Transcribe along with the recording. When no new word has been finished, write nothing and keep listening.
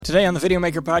Today on the Video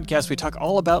Maker Podcast, we talk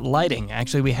all about lighting.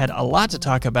 Actually, we had a lot to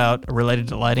talk about related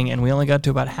to lighting, and we only got to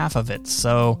about half of it.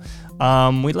 So,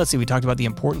 we talked about the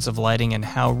importance of lighting and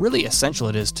how really essential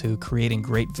it is to creating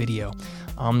great video.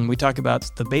 We talk about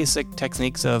the basic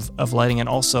techniques of lighting and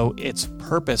also its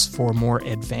purpose for more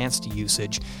advanced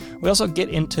usage. We also get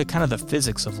into kind of the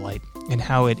physics of light and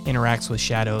how it interacts with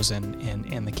shadows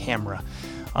and the camera.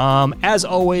 As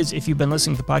always, if you've been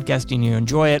listening to the podcast and you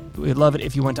enjoy it, we'd love it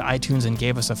if you went to iTunes and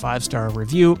gave us a 5-star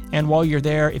review. And while you're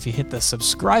there, if you hit the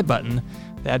subscribe button,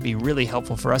 that'd be really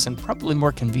helpful for us and probably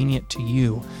more convenient to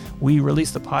you. We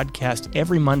release the podcast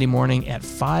every Monday morning at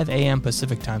 5 a.m.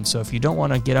 Pacific time. So if you don't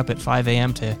want to get up at 5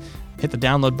 a.m. to hit the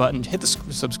download button, hit the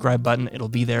subscribe button. It'll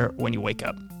be there when you wake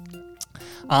up.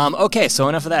 Okay, so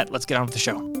enough of that. Let's get on with the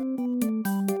show.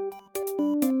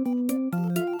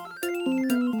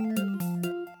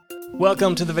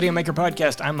 Welcome to the Video Maker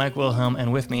Podcast. I'm Mike Wilhelm,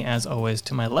 and with me, as always,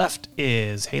 to my left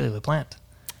is Haley LaPlante.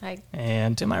 Hi.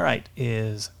 And to my right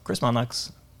is Chris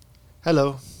Monlux.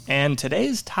 Hello. And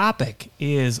today's topic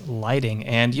is lighting.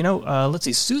 And, let's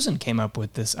see, Susan came up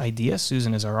with this idea.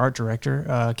 Susan is our art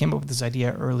director, came up with this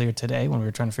idea earlier today when we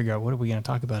were trying to figure out what are we going to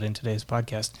talk about in today's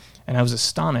podcast. And I was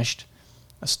astonished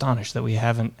that we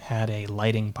haven't had a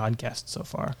lighting podcast so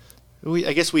far.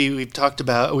 I guess we've talked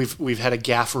about we've had a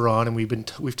gaffer on and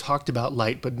we've talked about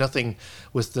light, but nothing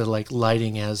with the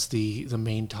lighting as the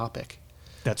main topic.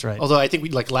 That's right. Although I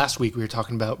think last week we were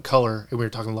talking about color and we were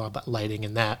talking a lot about lighting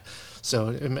and that. So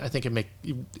I think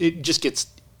it just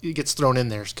gets thrown in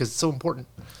there because it's so important.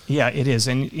 Yeah, it is,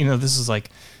 and this is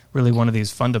really one of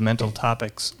these fundamental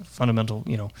topics,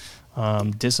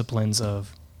 disciplines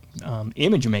of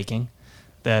image making.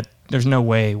 That there's no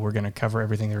way we're going to cover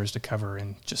everything there is to cover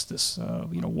in just this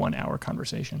 1 hour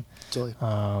conversation. Totally.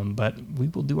 But we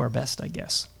will do our best, I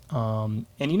guess.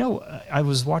 I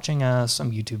was watching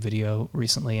some YouTube video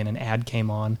recently, and an ad came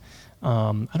on.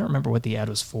 I don't remember what the ad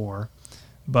was for,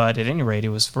 but at any rate, it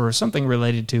was for something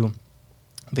related to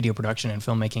video production and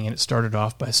filmmaking, and it started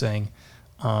off by saying,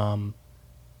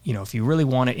 if you really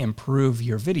want to improve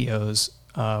your videos,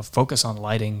 focus on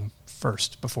lighting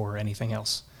first before anything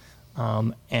else.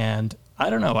 And I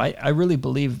don't know, I really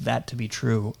believe that to be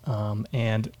true.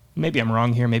 And maybe I'm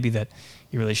wrong here. Maybe that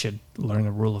you really should learn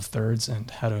the rule of thirds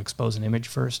and how to expose an image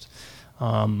first.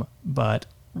 But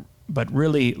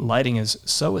really lighting is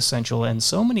so essential and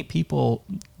so many people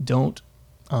don't,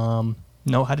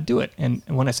 know how to do it. And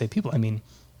when I say people, I mean,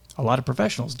 a lot of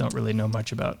professionals don't really know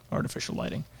much about artificial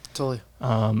lighting. Totally.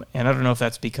 And I don't know if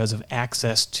that's because of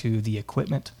access to the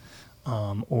equipment,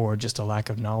 or just a lack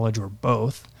of knowledge or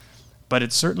both. But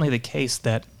it's certainly the case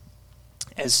that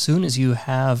as soon as you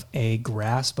have a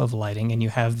grasp of lighting and you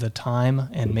have the time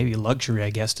and maybe luxury, I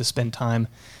guess, to spend time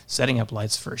setting up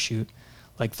lights for a shoot,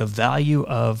 the value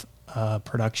of your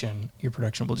production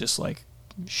will just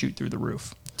shoot through the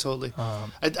roof. Totally.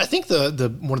 I think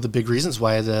the one of the big reasons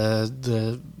why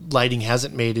the lighting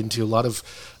hasn't made into a lot of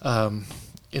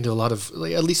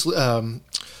at least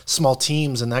small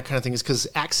teams and that kind of thing is because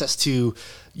access to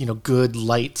good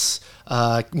lights,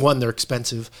 one, they're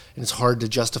expensive and it's hard to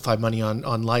justify money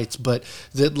on lights, but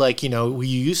that we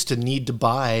used to need to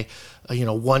buy a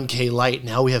 1K light.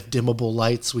 Now we have dimmable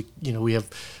lights. We have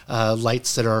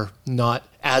lights that are not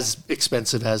as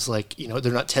expensive as they're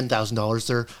not $10,000,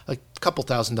 they're a couple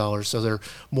 $1,000, so they're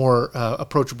more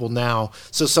approachable now.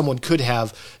 So someone could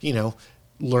have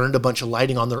learned a bunch of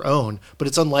lighting on their own, but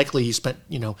it's unlikely you spent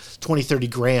 20-30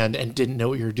 grand and didn't know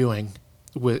what you were doing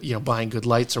with buying good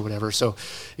lights or whatever. So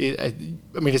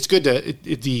it's good to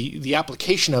the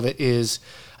application of it is,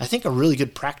 I think, a really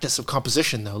good practice of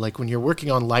composition though. When you're working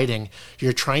on lighting,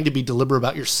 you're trying to be deliberate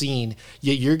about your scene,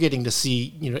 yet you're getting to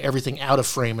see everything out of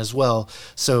frame as well.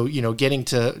 So getting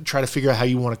to try to figure out how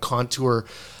you want to contour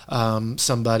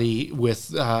somebody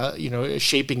with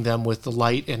shaping them with the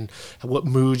light and what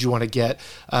mood you want to get.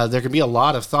 There can be a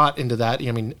lot of thought into that.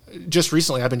 Just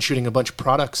recently I've been shooting a bunch of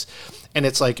products, and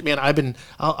it's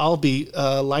I'll be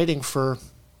lighting for,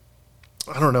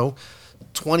 I don't know,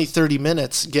 20-30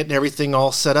 minutes getting everything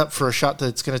all set up for a shot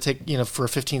that's going to take for a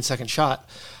 15-second shot.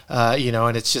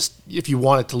 And it's just, if you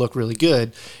want it to look really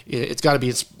good, it's got to be,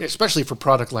 especially for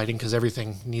product lighting, because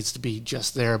everything needs to be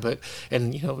just there. But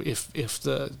if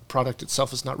the product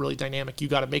itself is not really dynamic, you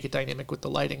got to make it dynamic with the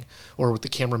lighting or with the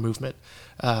camera movement.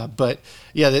 But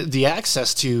yeah, the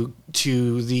access to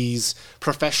these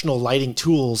professional lighting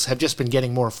tools have just been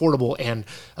getting more affordable and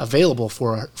available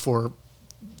for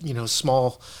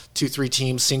small 2-3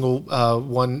 teams, single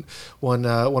one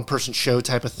person show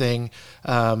type of thing.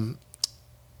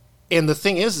 And the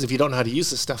thing is if you don't know how to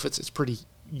use this stuff, it's pretty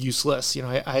useless.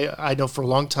 I know for a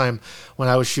long time when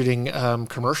I was shooting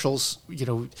commercials,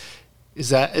 is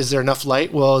there enough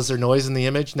light? Well, is there noise in the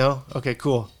image? No. Okay,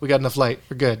 cool. We got enough light.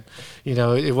 We're good.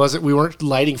 We weren't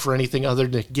lighting for anything other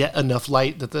than to get enough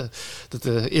light that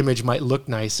the image might look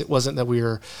nice. It wasn't that we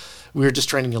were just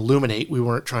trying to illuminate. We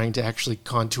weren't trying to actually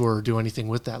contour or do anything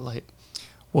with that light.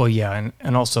 Well, yeah,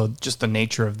 and also just the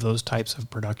nature of those types of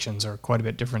productions are quite a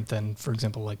bit different than, for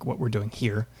example, like what we're doing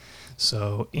here.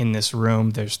 So in this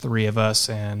room, there's 3 of us,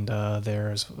 and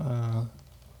there's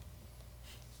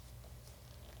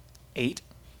 8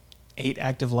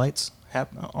 active lights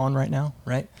on right now,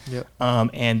 right? Yep.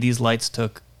 And these lights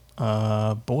took,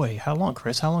 how long,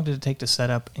 Chris? How long did it take to set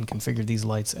up and configure these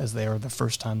lights as they are the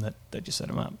first time that you set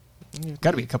them up?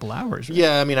 Got to be a couple hours, right?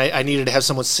 Yeah, I mean, I needed to have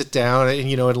someone sit down, and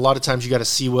and a lot of times you got to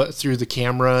see what through the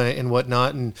camera and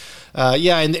whatnot, and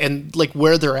and like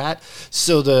where they're at.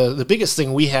 So the biggest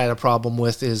thing we had a problem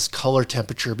with is color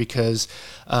temperature, because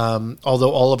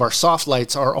although all of our soft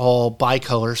lights are all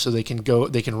bicolor, so they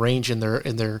can range in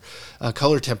their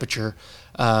color temperature.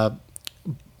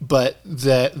 But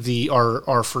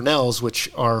our Fresnels,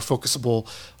 which are focusable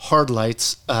hard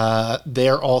lights,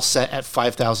 they're all set at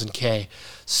 5000K.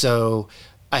 So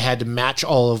I had to match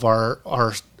all of our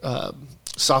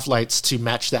soft lights to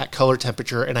match that color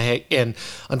temperature, and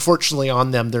unfortunately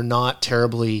on them they're not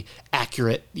terribly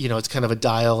accurate. It's kind of a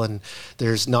dial, and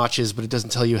there's notches, but it doesn't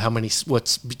tell you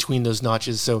what's between those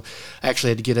notches. So I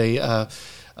actually had to get a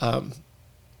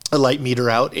light meter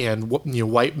out and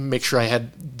make sure I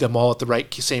had them all at the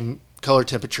same color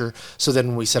temperature. So then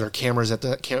when we set our cameras at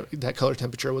that color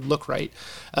temperature, it would look right.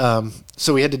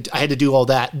 So I had to do all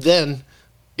that. Then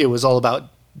it was all about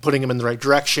putting them in the right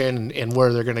direction and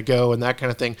where they're going to go and that kind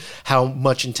of thing, how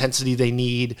much intensity they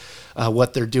need,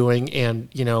 what they're doing. And,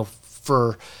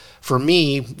 for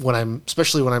me,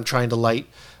 especially when I'm trying to light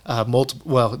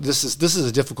this is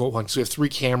a difficult one. So we have 3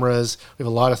 cameras. We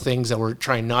have a lot of things that we're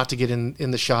trying not to get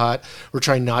in the shot. We're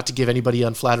trying not to give anybody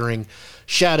unflattering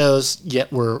shadows,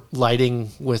 yet we're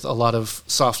lighting with a lot of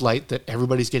soft light that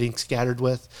everybody's getting scattered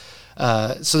with.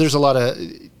 So there's a lot of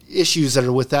issues that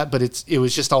are with that, but it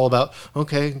was just all about,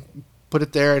 okay, put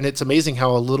it there. And it's amazing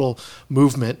how a little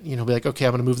movement, be like, okay,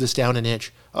 I'm going to move this down an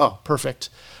inch. Oh, perfect.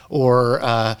 Or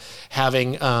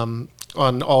having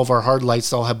on all of our hard lights,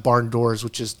 they'll have barn doors,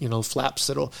 which is, flaps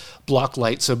that'll block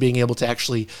light. So being able to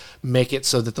actually make it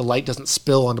so that the light doesn't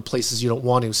spill onto places you don't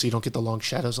want to, so you don't get the long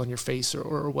shadows on your face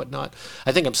or whatnot.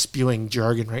 I think I'm spewing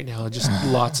jargon right now, just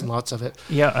lots and lots of it.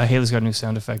 Yeah, Haley's got a new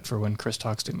sound effect for when Chris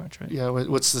talks too much, right? Yeah,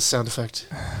 what's the sound effect?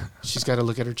 She's got to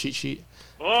look at her cheat sheet.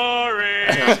 Boring!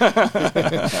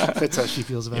 That's how she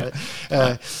feels about it.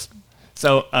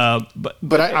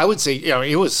 But I would say,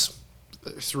 it was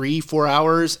 3-4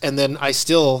 hours, and then I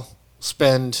still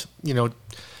spend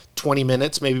 20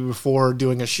 minutes maybe before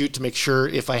doing a shoot to make sure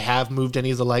if I have moved any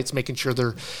of the lights, making sure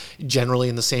they're generally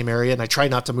in the same area. And I try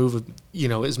not to move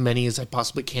as many as I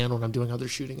possibly can when I'm doing other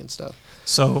shooting and stuff.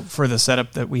 So for the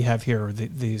setup that we have here,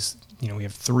 these we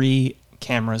have 3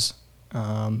 cameras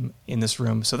in this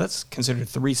room, so that's considered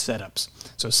 3 setups.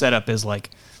 So setup is like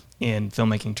in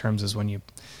filmmaking terms is when you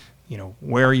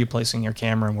where are you placing your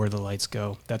camera and where the lights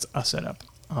go. That's a setup.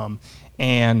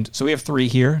 And so we have 3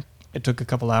 here. It took a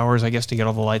couple hours, I guess, to get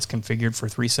all the lights configured for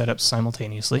 3 setups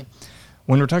simultaneously.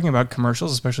 When we're talking about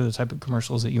commercials, especially the type of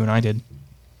commercials that you and I did,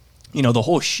 the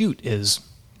whole shoot is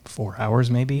 4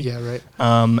 hours maybe. Yeah,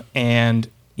 right. And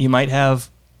you might have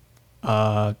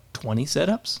 20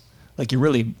 setups. Like you're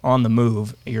really on the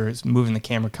move. You're moving the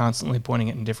camera constantly, pointing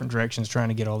it in different directions, trying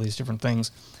to get all these different things.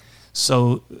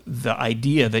 So the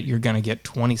idea that you're going to get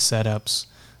 20 setups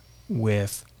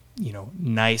with,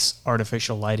 nice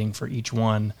artificial lighting for each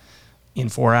one in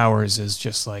 4 hours is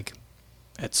just like,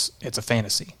 it's a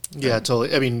fantasy. Yeah,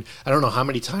 totally. I mean, I don't know how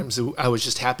many times I was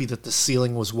just happy that the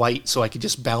ceiling was white so I could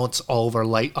just bounce all of our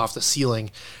light off the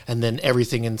ceiling, and then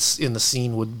everything in the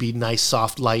scene would be nice,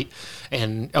 soft light.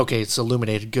 And, okay, it's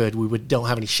illuminated, good. We don't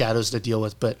have any shadows to deal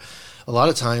with. But a lot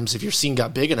of times, if your scene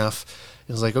got big enough,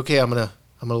 it was like, okay, I'm gonna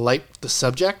light the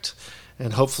subject,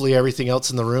 and hopefully everything else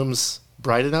in the room's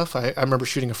bright enough. I remember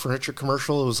shooting a furniture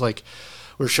commercial. It was like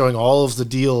we were showing all of the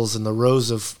deals and the rows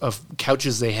of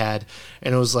couches they had,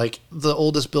 and it was like the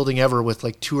oldest building ever with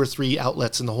like 2 or 3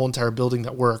 outlets in the whole entire building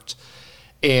that worked.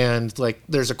 And like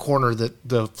there's a corner that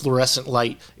the fluorescent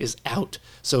light is out,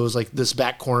 so it was like this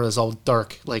back corner is all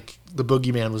dark, like the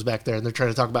boogeyman was back there, and they're trying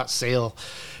to talk about sale.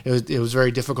 It was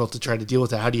very difficult to try to deal with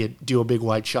that. How do you do a big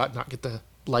wide shot and not get the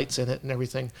lights in it and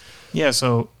everything? Yeah,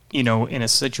 so in a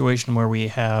situation where we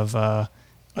have a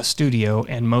studio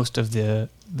and most of the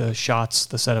shots,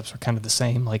 the setups are kind of the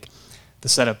same. Like the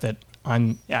setup that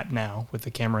I'm at now with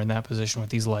the camera in that position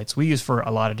with these lights, we use for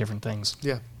a lot of different things.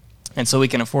 Yeah. And so we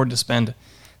can afford to spend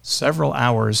several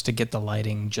hours to get the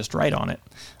lighting just right on it.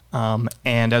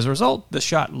 And as a result, the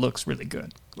shot looks really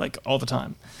good, like all the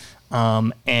time.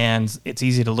 And it's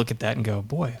easy to look at that and go,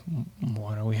 boy,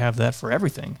 why don't we have that for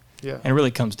everything? Yeah. And it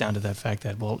really comes down to that fact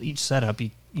that, well, each setup, you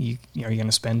are you going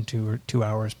to spend 2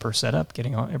 hours per setup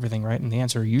getting everything right? And the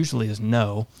answer usually is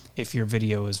no, if your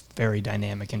video is very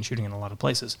dynamic and shooting in a lot of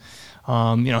places.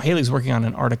 Haley's working on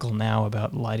an article now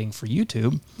about lighting for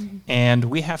YouTube, and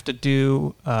we have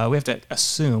to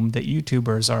assume that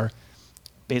YouTubers are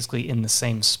basically in the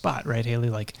same spot, right, Haley?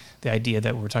 Like the idea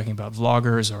that we're talking about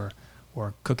vloggers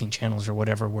or cooking channels or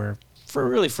whatever, where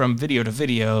from video to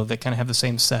video, they kind of have the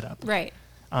same setup. Right.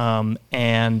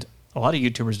 And a lot of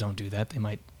YouTubers don't do that. They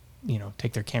might,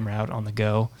 take their camera out on the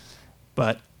go.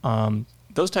 But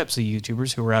those types of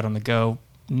YouTubers who are out on the go,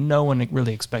 no one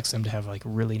really expects them to have like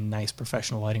really nice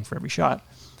professional lighting for every shot.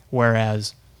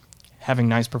 Whereas having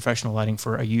nice professional lighting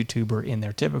for a YouTuber in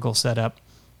their typical setup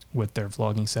with their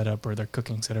vlogging setup or their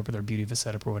cooking setup or their beauty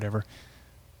setup or whatever,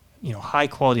 high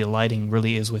quality lighting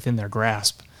really is within their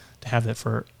grasp to have that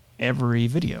for every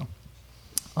video.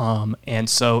 And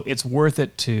so it's worth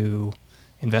it to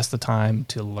invest the time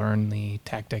to learn the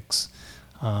tactics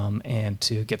and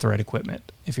to get the right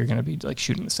equipment if you're going to be like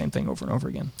shooting the same thing over and over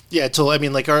again. Yeah,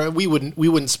 we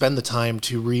wouldn't spend the time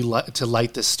to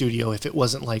light this studio if it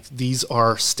wasn't like these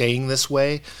are staying this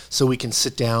way, so we can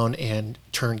sit down and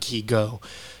turnkey go.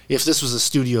 If this was a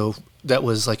studio that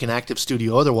was like an active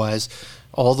studio, otherwise,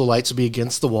 all the lights would be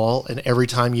against the wall, and every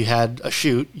time you had a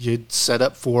shoot, you'd set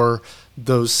up for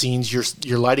those scenes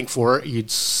you're lighting for. You'd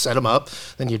set them up,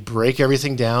 then you'd break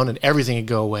everything down, and everything would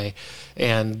go away,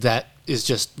 and that is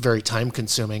just very time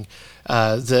consuming.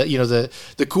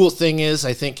 The cool thing is,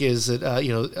 I think, is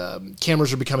that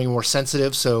cameras are becoming more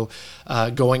sensitive. So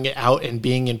going out and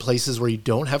being in places where you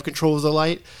don't have control of the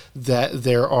light, that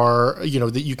there are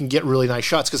that you can get really nice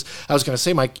shots. Because I was going to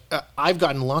say, Mike, I've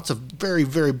gotten lots of very,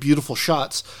 very beautiful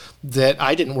shots that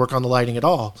I didn't work on the lighting at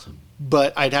all.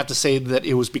 But I'd have to say that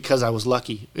it was because I was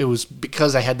lucky. It was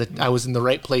because I was in the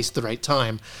right place at the right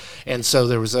time, and so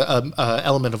there was a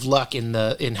element of luck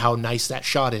in how nice that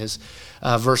shot is,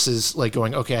 versus like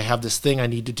going, okay, I have this thing I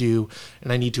need to do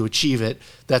and I need to achieve it.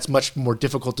 That's much more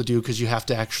difficult to do because you have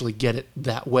to actually get it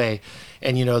that way,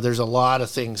 and there's a lot of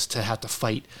things to have to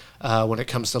fight when it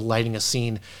comes to lighting a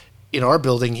scene. In our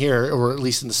building here, or at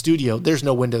least in the studio, there's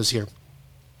no windows here.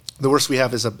 The worst we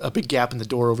have is a big gap in the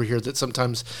door over here that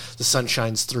sometimes the sun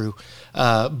shines through.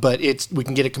 But we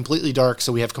can get it completely dark,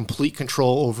 so we have complete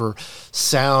control over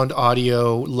sound,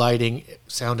 audio, lighting.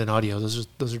 Sound and audio, those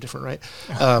are different,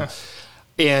 right?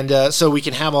 And so we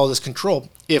can have all this control.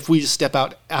 If we just step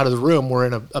out of the room, we're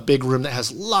in a big room that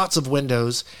has lots of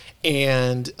windows.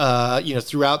 And,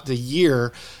 throughout the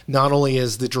year, not only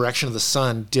is the direction of the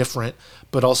sun different,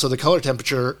 but also the color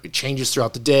temperature changes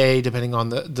throughout the day, depending on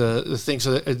the thing.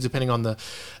 So depending on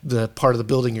the part of the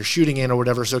building you're shooting in or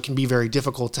whatever. So it can be very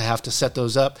difficult to have to set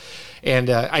those up. And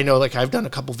I know, like, I've done a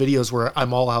couple videos where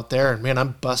I'm all out there and, man,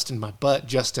 I'm busting my butt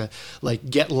just to, like,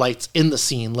 get lights in the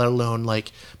scene, let alone,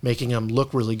 like, making them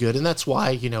look really good. And that's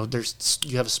why, you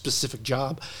have a specific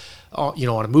job,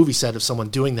 on a movie set of someone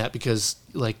doing that, because,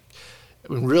 like,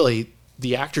 really,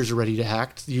 the actors are ready to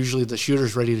act. Usually the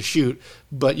shooter's ready to shoot,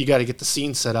 but you got to get the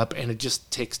scene set up, and it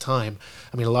just takes time.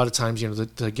 I mean, a lot of times,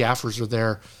 the gaffers are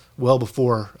there well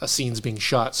before a scene's being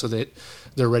shot so that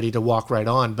they're ready to walk right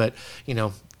on. But,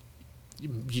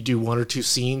 you do one or two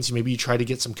scenes, maybe you try to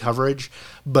get some coverage,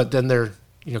 but then they're,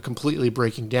 completely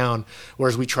breaking down.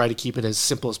 Whereas we try to keep it as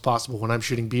simple as possible. When I'm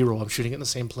shooting B-roll, I'm shooting it in the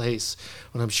same place.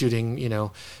 When I'm shooting,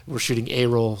 we're shooting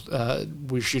A-roll,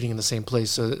 we're shooting in the same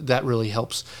place. So that really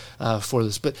helps for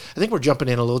this. But I think we're jumping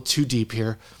in a little too deep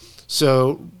here.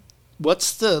 So what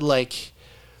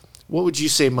would you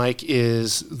say, Mike,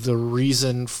 is the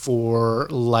reason for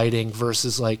lighting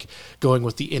versus like going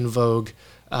with the in vogue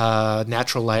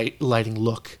natural lighting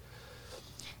look?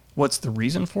 What's the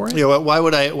reason for it? Yeah, why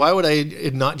would I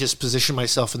not just position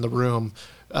myself in the room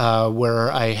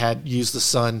where I had used the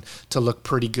sun to look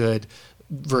pretty good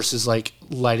versus like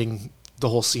lighting the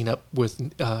whole scene up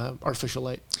with artificial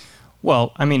light?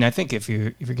 Well, I mean, I think if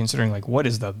you're considering like what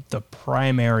is the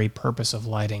primary purpose of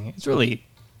lighting, it's really,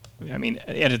 I mean,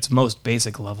 at its most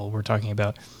basic level, we're talking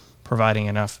about providing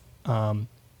enough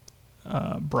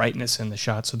brightness in the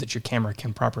shot so that your camera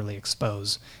can properly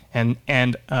expose, and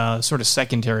sort of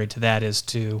secondary to that is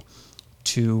to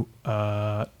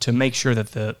make sure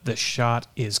that the shot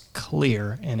is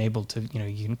clear and able to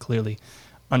you can clearly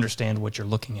understand what you're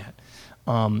looking at.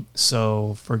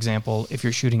 So, for example, if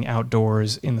you're shooting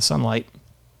outdoors in the sunlight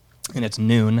and it's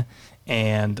noon,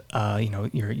 and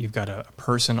you've got a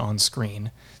person on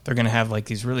screen, they're going to have like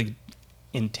these really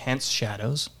intense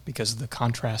shadows because of the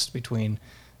contrast between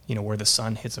where the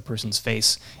sun hits a person's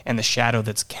face and the shadow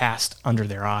that's cast under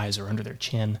their eyes or under their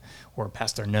chin or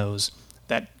past their nose.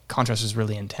 That contrast is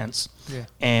really intense. Yeah.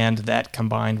 And that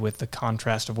combined with the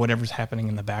contrast of whatever's happening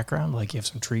in the background, like you have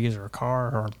some trees or a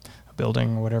car or a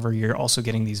building or whatever, you're also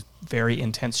getting these very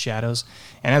intense shadows.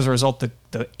 And as a result,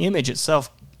 the image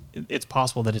itself, it's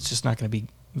possible that it's just not going to be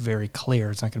very clear.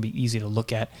 It's not going to be easy to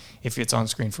look at if it's on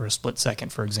screen for a split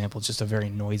second, for example. It's just a very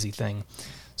noisy thing.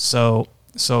 So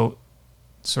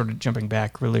sort of jumping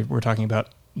back, really, we're talking about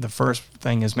the first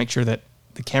thing is make sure that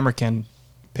the camera can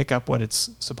pick up what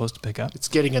it's supposed to pick up. It's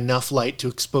getting enough light to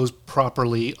expose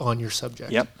properly on your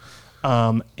subject. Yep.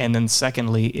 And then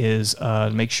secondly is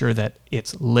make sure that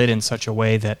it's lit in such a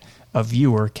way that a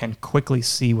viewer can quickly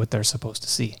see what they're supposed to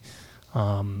see.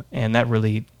 And that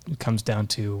really comes down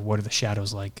to what are the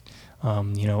shadows like.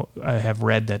 I have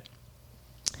read that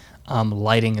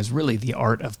lighting is really the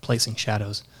art of placing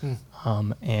shadows.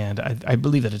 And I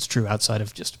believe that it's true outside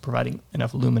of just providing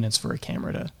enough luminance for a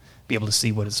camera to be able to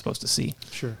see what it's supposed to see.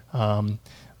 Sure.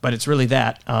 But it's really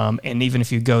that. And even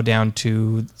if you go down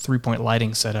to 3-point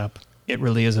lighting setup, it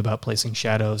really is about placing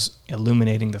shadows,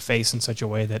 illuminating the face in such a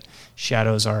way that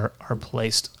shadows are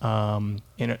placed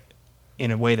in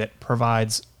a way that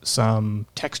provides some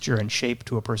texture and shape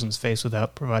to a person's face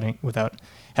without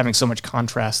having so much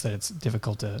contrast that it's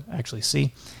difficult to actually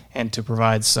see, and to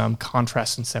provide some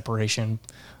contrast and separation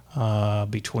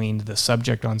between the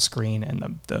subject on screen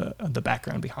and the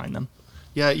background behind them.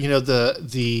 Yeah,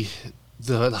 the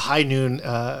high noon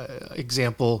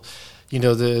example,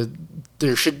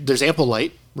 there's ample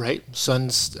light, right?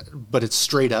 But it's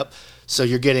straight up, so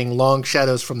you're getting long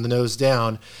shadows from the nose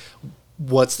down.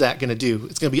 What's that going to do?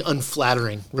 It's going to be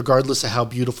unflattering, regardless of how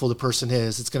beautiful the person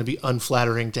is. It's going to be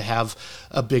unflattering to have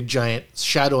a big giant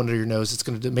shadow under your nose. It's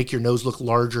going to make your nose look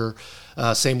larger.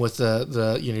 Same with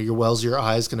your wells of your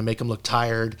eyes, going to make them look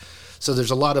tired. So there's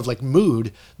a lot of like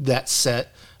mood that's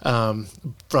set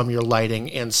from your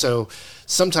lighting, and so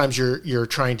sometimes you're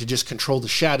trying to just control the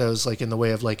shadows, like in the way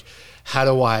of like, how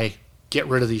do I get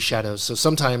rid of these shadows? So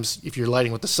sometimes if you're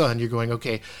lighting with the sun, you're going,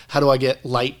 okay, how do I get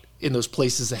light in those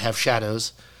places that have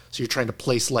shadows? So you're trying to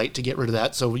place light to get rid of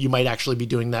that. So you might actually be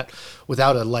doing that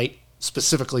without a light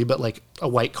specifically, but like a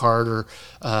white card or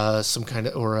some kind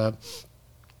of, or a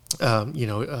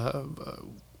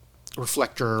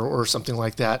reflector or something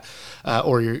like that,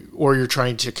 or you're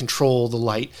trying to control the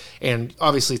light. And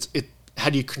obviously,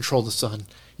 how do you control the sun?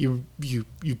 You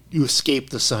escape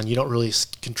the sun. You don't really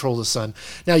control the sun.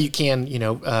 Now you can,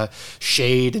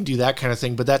 shade and do that kind of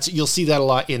thing, but you'll see that a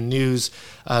lot in news,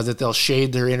 that they'll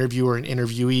shade their interviewer and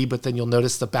interviewee, but then you'll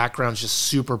notice the background's just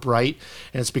super bright,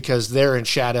 and it's because they're in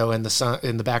shadow and the sun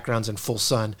in the background's in full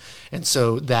sun, and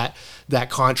so that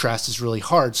contrast is really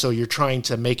hard. So you're trying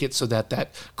to make it so that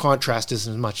contrast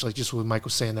isn't as much, like just what Mike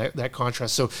was saying, that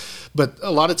contrast. So, but a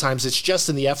lot of times it's just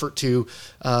in the effort to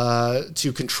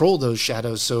control those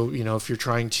shadows. So, if you're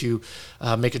trying to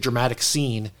make a dramatic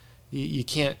scene, you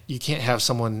can't have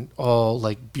someone all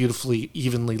like beautifully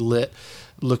evenly lit,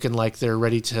 looking like they're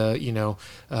ready to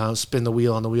spin the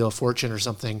wheel on the Wheel of Fortune or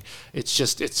something.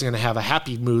 It's going to have a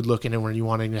happy mood looking, and when you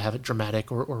wanting to have it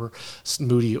dramatic or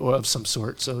moody or of some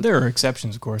sort. So there are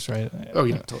exceptions, of course, right? Oh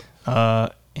yeah, totally.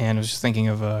 And I was just thinking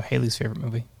of Haley's favorite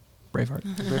movie, Braveheart.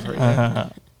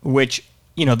 Braveheart, which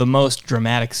the most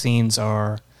dramatic scenes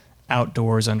are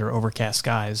outdoors under overcast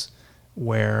skies,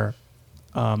 where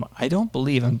I don't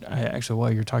believe, actually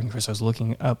while you're talking, Chris, I was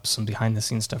looking up some behind the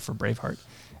scenes stuff for Braveheart.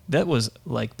 That was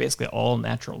like basically all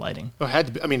natural lighting. Oh, it had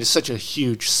to be. I mean, it's such a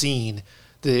huge scene.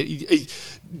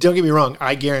 Don't get me wrong,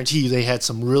 I guarantee you they had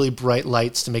some really bright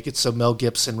lights to make it so Mel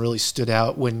Gibson really stood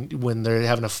out when they're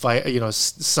having a fight,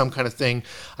 some kind of thing.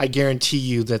 I guarantee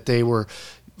you that they were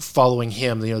following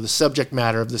him, the subject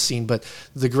matter of the scene, but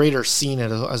the greater scene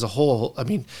as a whole. I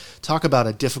mean, talk about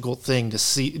a difficult thing to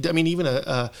see. I mean, even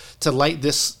to light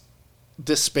this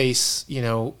space,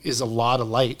 is a lot of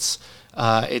lights.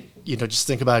 Just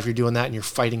think about if you're doing that and you're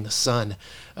fighting the sun.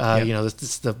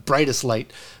 It's the brightest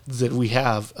light that we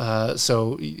have.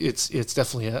 So it's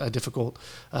definitely a difficult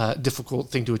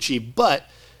thing to achieve. But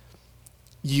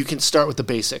you can start with the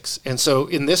basics. And so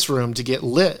in this room, to get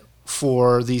lit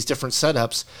for these different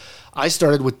setups, I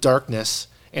started with darkness,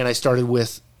 and I started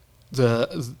with the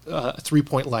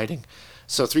 3-point lighting.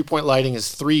 So 3-point lighting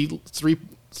is three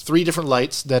different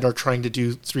lights that are trying to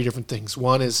do three different things.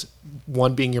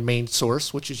 One being your main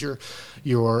source, which is your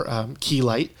key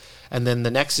light, And then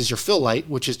the next is your fill light,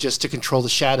 which is just to control the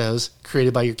shadows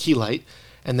created by your key light.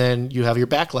 And then you have your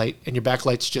backlight, and your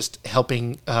backlight's just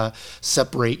helping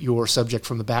separate your subject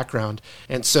from the background.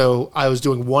 And so I was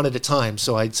doing one at a time.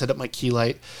 So I'd set up my key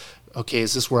light. Okay,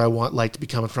 is this where I want light to be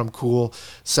coming from? Cool.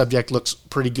 Subject looks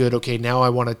pretty good. Okay, now I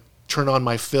want to turn on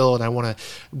my fill, and I want to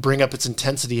bring up its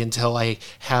intensity until I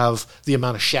have the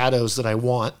amount of shadows that I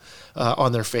want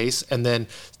on their face. And then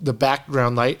the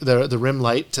background light, the rim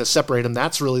light to separate them,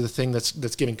 that's really the thing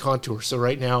that's giving contour. So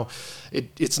right now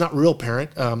it's not real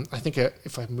apparent. I think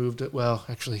if I moved it, well,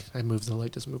 actually I moved, the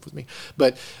light doesn't move with me,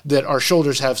 but that our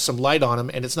shoulders have some light on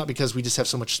them, and it's not because we just have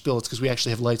so much spill, it's because we actually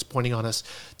have lights pointing on us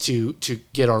to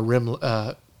get our rim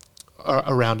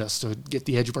around us, to get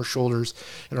the edge of our shoulders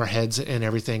and our heads and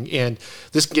everything. And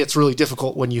this gets really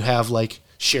difficult when you have like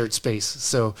shared space.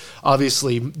 So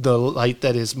obviously the light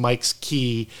that is Mike's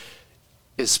key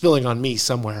is spilling on me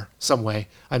somewhere, some way.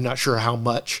 I'm not sure how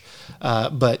much,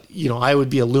 but I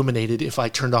would be illuminated if I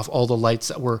turned off all the lights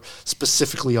that were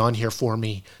specifically on here for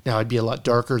me. Now I'd be a lot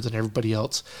darker than everybody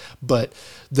else, but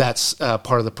that's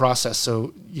part of the process.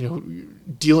 So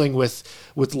dealing with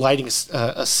lighting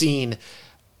a scene,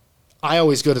 I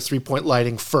always go to 3-point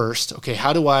lighting first. Okay,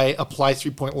 how do I apply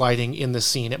 3-point lighting in the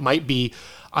scene? It might be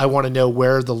I want to know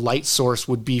where the light source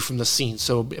would be from the scene.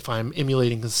 So if I'm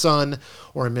emulating the sun,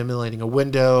 or I'm emulating a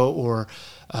window, or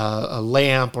a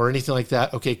lamp, or anything like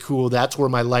that, okay, cool, that's where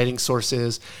my lighting source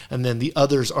is. And then the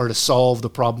others are to solve the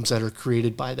problems that are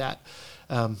created by that.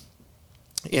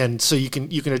 And so you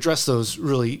can address those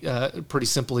really pretty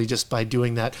simply just by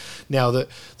doing that. Now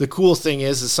the cool thing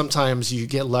is sometimes you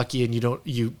get lucky and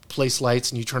you place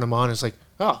lights and you turn them on and it's like,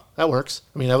 oh, that works.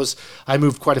 I mean, I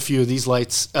moved quite a few of these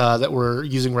lights that we're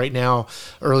using right now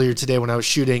earlier today when I was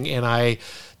shooting, and I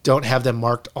don't have them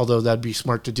marked, although that'd be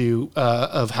smart to do,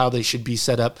 of how they should be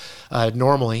set up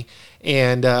normally.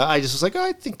 And I just was like, oh,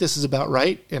 I think this is about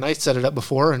right. And I set it up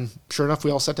before, and sure enough,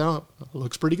 we all sat down. It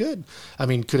looks pretty good. I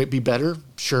mean, could it be better?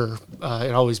 Sure.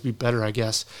 It'd always be better, I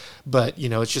guess. But,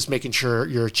 it's just making sure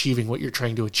you're achieving what you're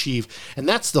trying to achieve. And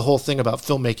that's the whole thing about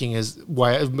filmmaking, is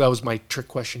why that was my trick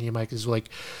question to you, Mike, is like,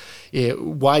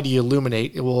 why do you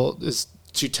illuminate? Is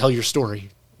to tell your story.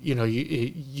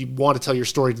 You want to tell your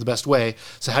story the best way.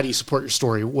 So how do you support your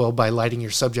story? Well, by lighting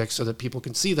your subjects so that people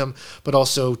can see them, but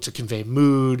also to convey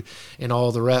mood and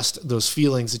all the rest, those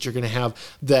feelings that you're going to have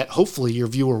that hopefully your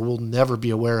viewer will never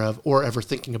be aware of or ever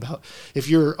thinking about. If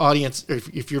your audience,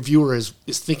 if your viewer is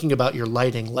thinking about your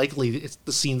lighting, likely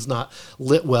the scene's not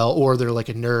lit well, or they're like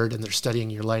a nerd and they're studying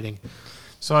your lighting.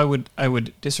 So I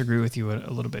would disagree with you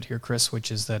a little bit here, Chris,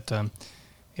 which is that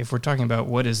if we're talking about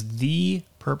what is the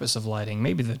purpose of lighting,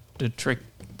 maybe the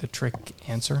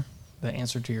answer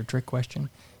to your trick question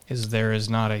is there is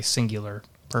not a singular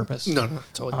purpose. No,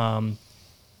 totally.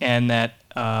 And that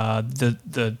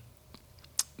the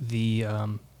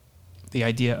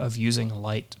idea of using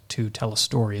light to tell a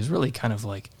story is really kind of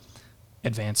like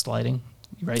advanced lighting,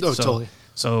 right? Oh, totally.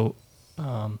 So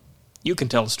you can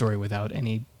tell a story without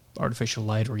any artificial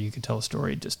light, or you can tell a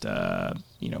story just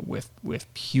with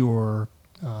pure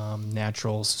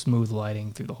natural, smooth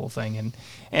lighting through the whole thing,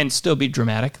 and still be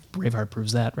dramatic. Braveheart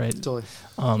proves that, right? Totally.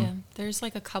 There's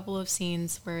like a couple of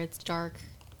scenes where it's dark,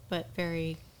 but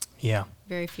very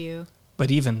few.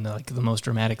 But even like the most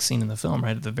dramatic scene in the film,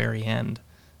 right at the very end,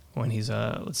 when he's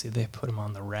let's see, they put him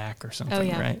on the rack or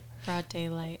something, right? Broad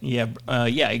daylight.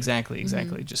 Exactly.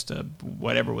 Mm-hmm. Just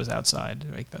whatever was outside,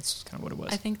 like that's kind of what it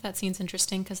was. I think that scene's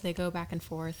interesting because they go back and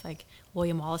forth. Like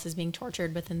William Wallace is being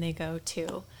tortured, but then they go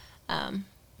to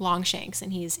Longshanks,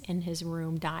 and he's in his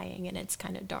room dying, and it's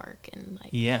kind of dark, and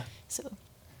so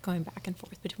going back and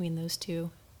forth between those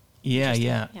two.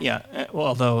 Yeah. Well,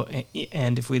 although,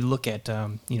 and if we look at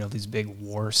these big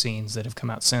war scenes that have come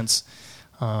out since,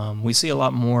 we see a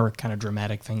lot more kind of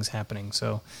dramatic things happening.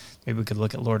 So maybe we could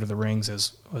look at Lord of the Rings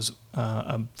as was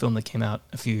a film that came out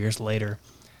a few years later.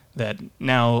 That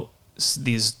now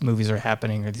these movies are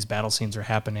happening, or these battle scenes are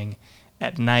happening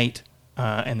at night.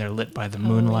 And they're lit by the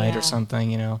moonlight or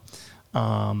something,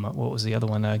 What was the other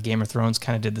one? Game of Thrones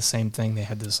kind of did the same thing. They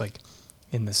had this like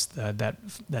in this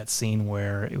that scene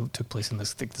where it took place in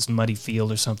this muddy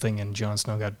field or something, and Jon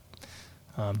Snow got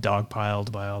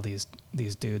dogpiled by all these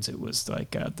dudes. It was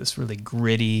like this really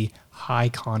gritty, high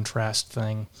contrast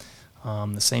thing.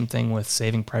 The same thing with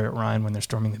Saving Private Ryan when they're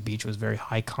storming the beach. It was very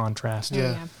high contrast.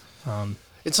 Yeah. And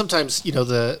sometimes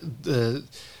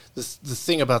the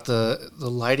thing about the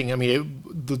lighting, I mean,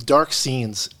 the dark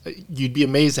scenes, you'd be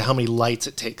amazed at how many lights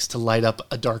it takes to light up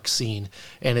a dark scene.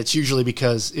 And it's usually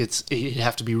because you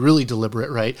have to be really deliberate,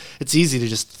 right? It's easy to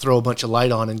just throw a bunch of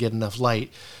light on and get enough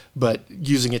light, but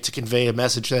using it to convey a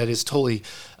message that is totally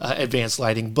advanced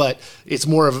lighting. But it's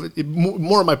more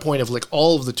of my point of like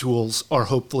all of the tools are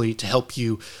hopefully to help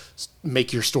you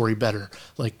make your story better.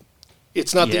 Like,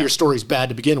 it's not that your story's bad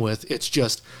to begin with. It's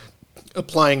just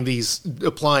applying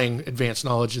advanced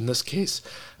knowledge in this case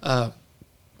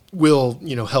will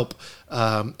help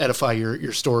edify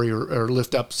your story or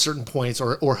lift up certain points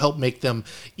or help make them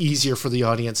easier for the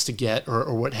audience to get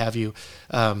or what have you.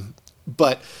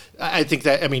 But I think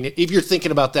that, I mean, if you're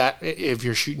thinking about that, if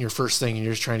you're shooting your first thing and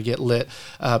you're just trying to get lit,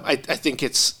 I think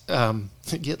it's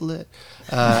get lit.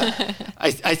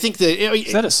 I think that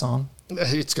is that a song?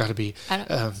 It's got to be.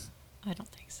 I don't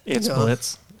think so. It's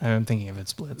Blitz. I'm thinking of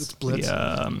It's Blitz. It's Blitz.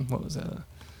 What was that?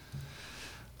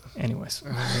 Anyways.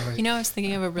 I was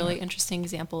thinking of a really interesting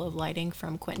example of lighting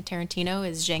from Quentin Tarantino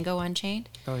is Django Unchained.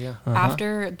 Oh, yeah. Uh-huh.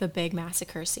 After the big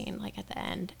massacre scene, like at the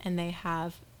end, and they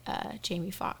have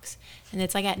Jamie Foxx. And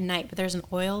it's like at night, but there's an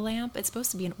oil lamp. It's supposed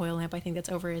to be an oil lamp, I think, that's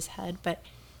over his head, but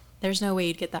there's no way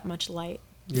you'd get that much light.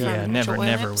 Yeah, never.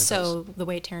 With so the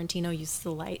way Tarantino uses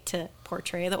the light to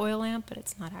portray the oil lamp, but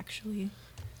it's not actually...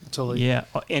 Totally. Yeah,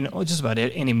 and just about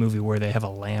any movie where they have a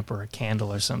lamp or a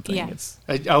candle or something. Yeah.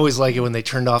 I always like it when they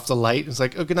turned off the light. It's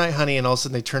like, oh, good night, honey. And all of a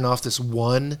sudden they turn off this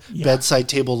one bedside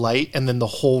table light, and then the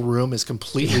whole room is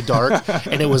completely dark.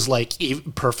 And it was like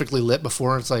perfectly lit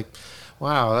before. It's like,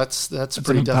 wow, that's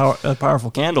pretty a powerful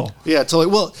candle. Yeah, totally.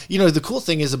 Well, the cool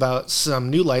thing is about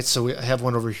some new lights. So I have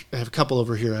a couple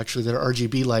over here actually that are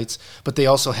RGB lights, but they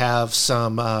also have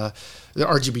some the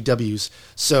RGBWs.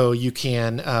 So you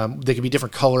can they can be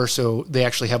different colors. So they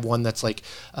actually have one that's like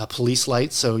a police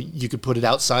light. So you could put it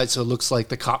outside, so it looks like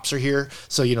the cops are here.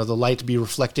 So the light to be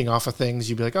reflecting off of things.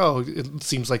 You'd be like, oh, it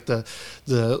seems like the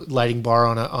lighting bar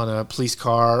on a police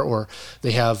car. Or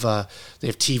they have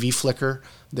TV flicker.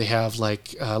 They have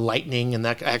like lightning, and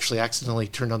that actually accidentally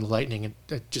turned on the lightning, and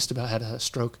I just about had a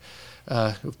stroke.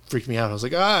 It freaked me out. I was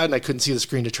like, and I couldn't see the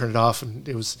screen to turn it off, and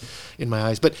it was in my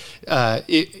eyes. But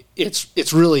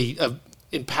it's really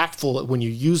impactful when you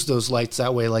use those lights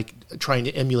that way, like trying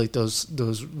to emulate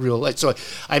those real lights. So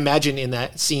I imagine in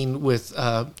that scene with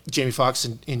Jamie Foxx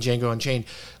in Django Unchained,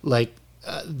 like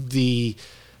the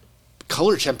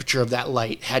color temperature of that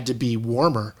light had to be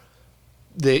warmer.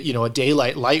 A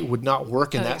daylight light would not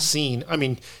work in that scene. I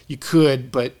mean, you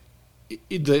could, but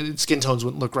the skin tones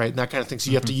wouldn't look right and that kind of thing.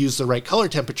 So you have to use the right color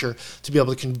temperature to be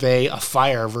able to convey a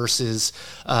fire versus,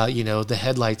 the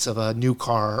headlights of a new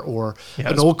car or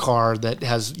an old car that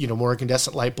has, more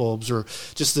incandescent light bulbs, or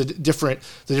just the different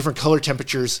color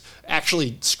temperatures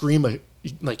actually scream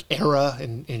like era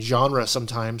and genre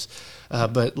sometimes.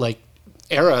 But like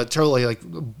era, totally like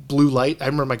blue light. I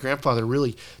remember my grandfather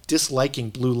really disliking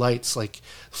blue lights, like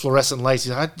fluorescent lights.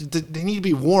 They need to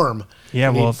be warm.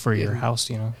 Yeah, for your house,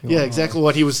 Yeah, exactly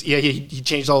what he was. Yeah, he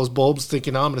changed all his bulbs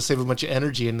thinking, I'm going to save a bunch of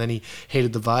energy, and then he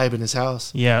hated the vibe in his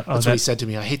house. Yeah. That's what he said to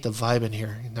me. I hate the vibe in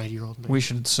here, 90-year-old man. We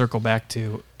should circle back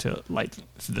to light,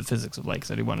 the physics of light,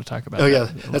 because I do want to talk about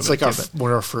that's like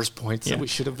one of our first points that we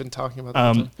should have been talking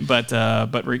about.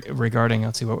 But regarding,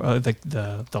 let's see,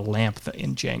 the lamp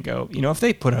in Django, if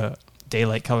they put a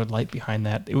daylight colored light behind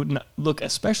that, it would not look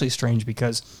especially strange,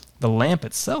 because the lamp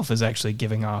itself is actually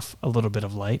giving off a little bit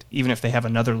of light. Even if they have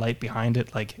another light behind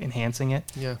it, like enhancing it,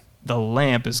 the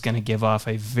lamp is going to give off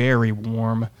a very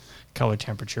warm color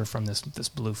temperature from this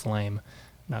blue flame,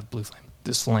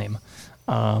 this flame,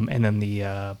 and then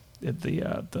the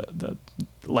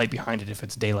light behind it, if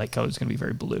it's daylight color, is going to be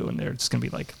very blue, and they're just going to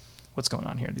be like, what's going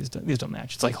on here? These don't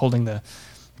match. It's like holding the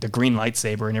green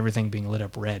lightsaber and everything being lit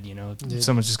up red.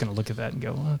 Someone's just going to look at that and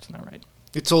go, well, that's not right.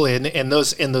 It's totally, and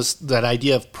those that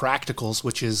idea of practicals,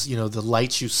 which is the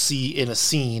lights you see in a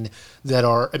scene that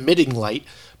are emitting light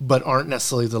but aren't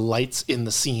necessarily the lights in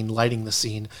the scene lighting the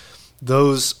scene.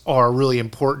 Those are really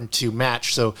important to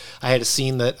match. So I had a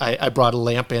scene that I brought a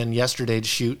lamp in yesterday to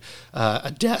shoot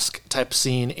a desk type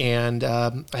scene, and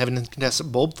I have an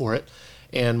incandescent bulb for it,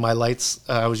 and my lights,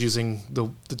 I was using the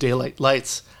daylight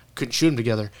lights, couldn't shoot them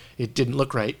together. It didn't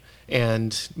look right,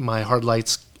 and my hard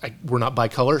lights were not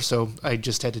bicolor, so I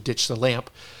just had to ditch the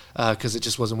lamp because it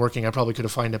just wasn't working. I probably could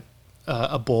have found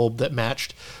a bulb that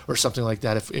matched or something like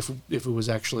that if it was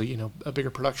actually a bigger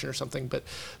production or something. But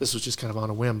this was just kind of on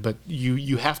a whim. But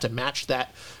you have to match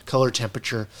that color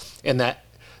temperature, and that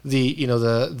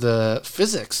the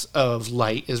physics of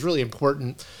light is really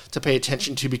important to pay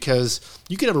attention to, because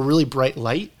you could have a really bright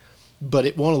light, but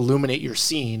it won't illuminate your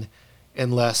scene.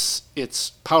 unless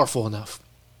it's powerful enough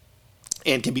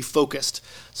and can be focused.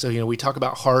 So, we talk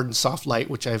about hard and soft light,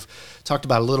 which I've talked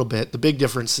about a little bit. The big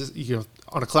difference is,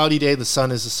 on a cloudy day, the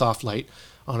sun is a soft light.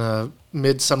 On a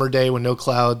midsummer day when no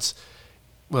clouds,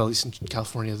 well, at least in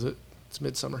California, it's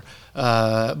midsummer,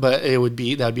 but that would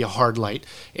be a hard light.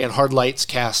 And hard lights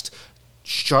cast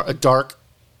dark,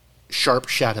 sharp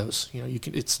shadows.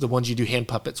 It's the ones you do hand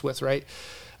puppets with, right?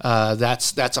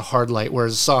 That's a hard light,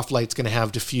 whereas a soft light's going to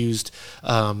have diffused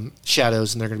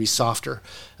shadows, and they're going to be softer.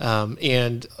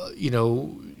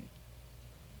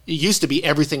 It used to be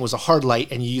everything was a hard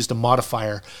light, and you used a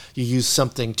modifier. You used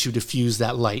something to diffuse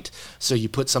that light. So you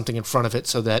put something in front of it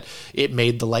so that it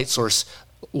made the light source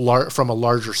from a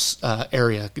larger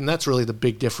area. And that's really the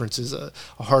big difference. Is a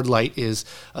hard light is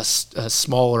a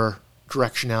smaller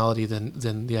directionality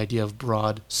than the idea of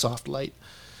broad, soft light.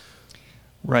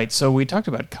 Right. So we talked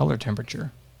about color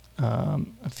temperature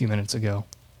a few minutes ago.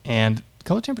 And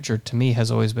color temperature, to me, has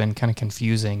always been kind of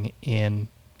confusing in,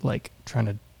 trying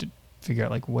to figure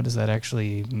out what does that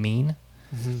actually mean.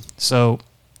 Mm-hmm. So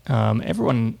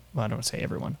everyone, well, I don't want to say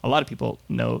everyone, a lot of people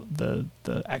know the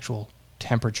actual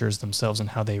temperatures themselves and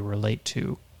how they relate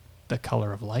to the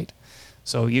color of light.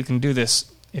 So you can do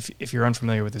this, if you're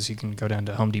unfamiliar with this, you can go down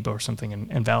to Home Depot or something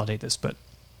and validate this. But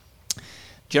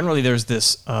generally there's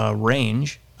this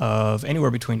range of anywhere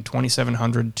between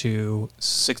 2700 to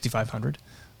 6500,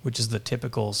 which is the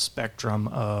typical spectrum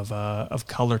of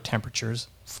color temperatures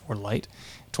for light.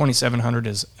 2700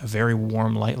 is a very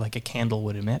warm light, like a candle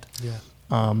would emit. Yeah.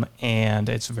 And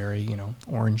it's very,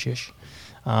 orangish.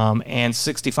 And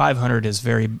 6500 is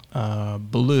very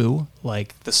blue,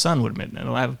 like the sun would emit. And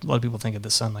a lot of people think of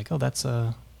the sun like, oh, that's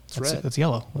red. That's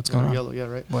yellow. What's going on? Yellow, yeah,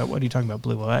 right. What are you talking about,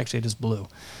 blue? Well, actually, it is blue.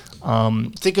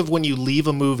 Think of when you leave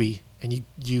a movie and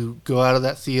you go out of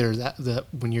that theater, that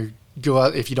when you go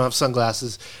out, if you don't have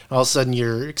sunglasses, all of a sudden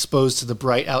you're exposed to the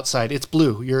bright outside. It's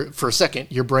blue. For a second,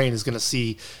 your brain is going to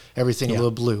see everything a little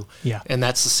blue. Yeah. And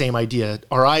that's the same idea.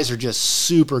 Our eyes are just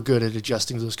super good at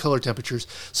adjusting those color temperatures.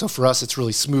 So for us, it's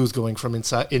really smooth going from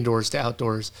indoors to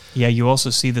outdoors. Yeah, you also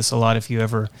see this a lot if you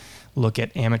ever look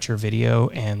at amateur video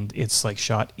and it's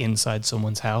shot inside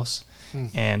someone's house.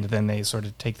 And then they sort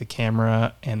of take the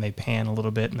camera and they pan a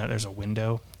little bit and there's a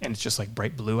window and it's just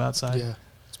bright blue outside. Yeah.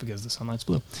 It's because the sunlight's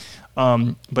blue.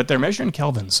 But they're measuring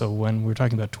Kelvin. So when we're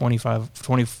talking about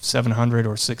 2700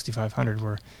 or 6500,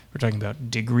 we're talking about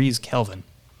degrees Kelvin,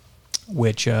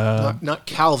 which... not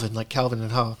Calvin, like Calvin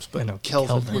and Hobbes, but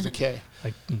Kelvin with a K.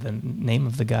 Like the name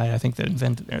of the guy, I think,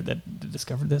 that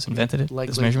discovered this, invented it,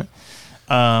 Likely. This measurement.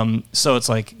 So it's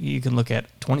you can look at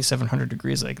 2700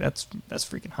 degrees, that's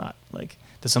freaking hot.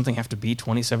 Does something have to be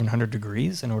 2700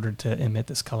 degrees in order to emit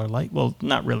this color light? Well,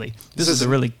 not really. This is the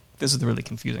really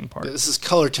confusing part. This is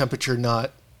color temperature,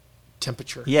 not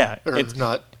temperature. Yeah. What would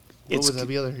that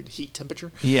be? Other heat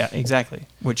temperature? Yeah, exactly.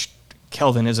 Which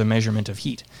Kelvin is a measurement of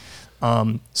heat.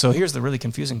 So here's the really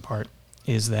confusing part,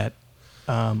 is that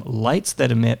lights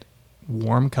that emit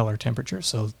warm color temperature,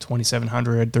 so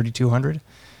 2700, 3200,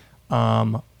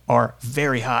 are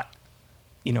very hot.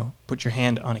 Put your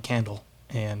hand on a candle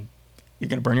and you're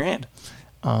going to burn your hand.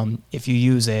 If you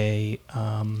use a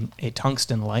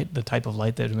tungsten light, the type of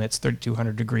light that emits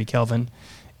 3200 degree Kelvin,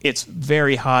 it's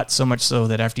very hot, so much so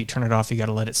that after you turn it off, you got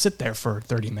to let it sit there for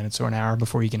 30 minutes or an hour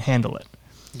before you can handle it.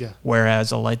 Yeah.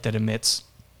 Whereas a light that emits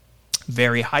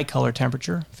very high color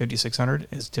temperature, 5600,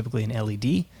 is typically an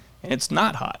LED, and it's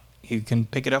not hot. You can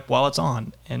pick it up while it's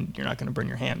on, and you're not going to burn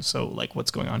your hand. So,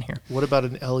 what's going on here? What about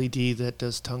an LED that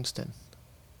does tungsten?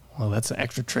 Well, that's an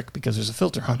extra trick because there's a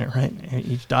filter on it, right?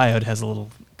 Each diode has a little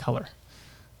color.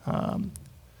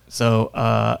 That's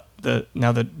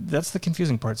the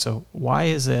confusing part. So why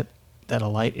is it that a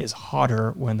light is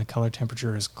hotter when the color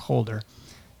temperature is colder?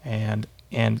 And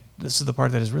this is the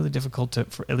part that is really difficult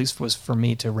at least was for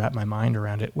me to wrap my mind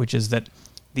around it, which is that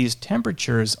these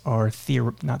temperatures are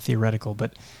not theoretical,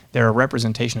 but they're a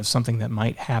representation of something that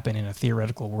might happen in a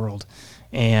theoretical world.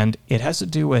 And it has to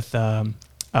do with a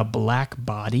black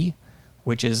body,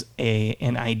 which is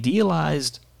an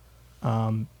idealized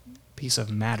piece of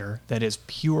matter that is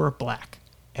pure black,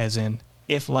 as in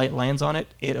if light lands on it,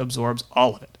 it absorbs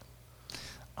all of it.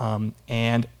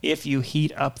 And if you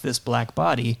heat up this black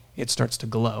body, it starts to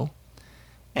glow.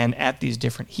 And at these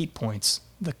different heat points,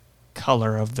 the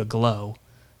color of the glow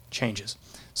changes.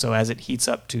 So as it heats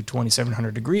up to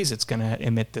 2700 degrees, it's going to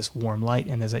emit this warm light.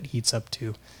 And as it heats up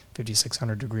to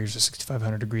 5600 degrees or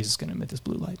 6500 degrees, it's going to emit this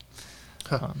blue light.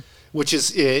 Which is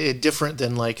different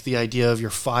than the idea of your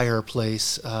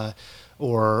fireplace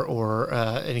or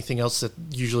anything else, that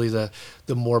usually the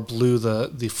more blue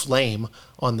the flame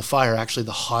on the fire, actually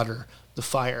the hotter the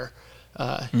fire.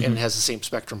 and it has the same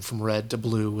spectrum from red to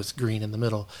blue with green in the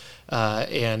middle.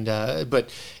 But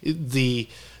the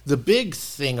big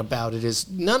thing about it is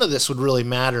none of this would really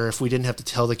matter if we didn't have to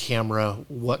tell the camera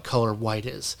what color white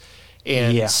is.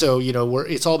 And so,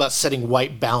 it's all about setting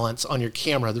white balance on your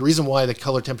camera. The reason why the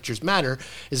color temperatures matter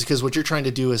is because what you're trying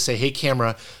to do is say, hey,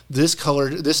 camera, this color,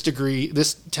 this degree,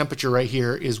 this temperature right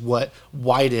here is what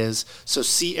white is. So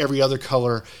see every other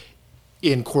color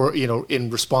in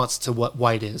response to what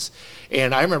white is.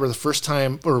 And I remember the first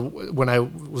time, or when I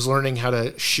was learning how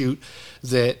to shoot,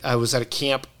 that I was at a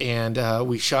camp and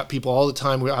we shot people all the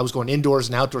time. I was going indoors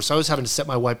and outdoors, so I was having to set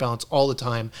my white balance all the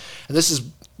time. And this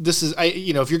is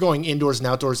if you're going indoors and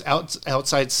outdoors,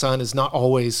 outside sun is not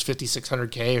always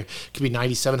 5600K, or it could be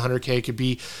 9700K, it could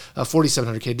be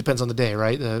 4700K. It depends on the day,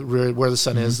 right? Where the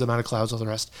sun is, the amount of clouds, all the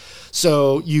rest.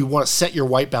 So you want to set your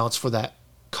white balance for that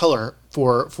color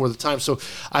for the time. So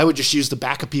I would just use the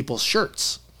back of people's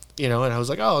shirts, and I was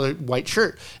like, oh, they're white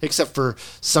shirt. Except for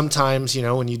sometimes,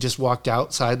 when you just walked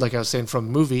outside, like I was saying from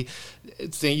the movie,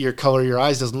 your color of your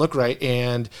eyes doesn't look right,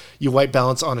 and you white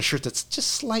balance on a shirt that's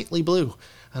just slightly blue.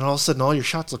 And all of a sudden, all your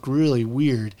shots look really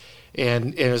weird.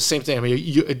 And it's the same thing. I mean,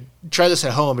 you try this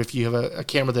at home. If you have a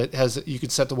camera that you can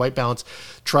set the white balance,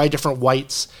 try different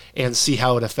whites and see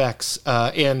how it affects.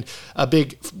 And a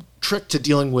big trick to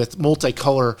dealing with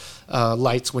multicolor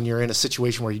lights when you're in a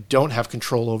situation where you don't have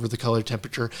control over the color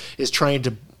temperature is trying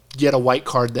to get a white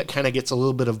card that kind of gets a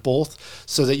little bit of both,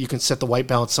 so that you can set the white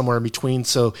balance somewhere in between,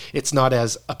 so it's not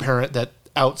as apparent that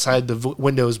outside the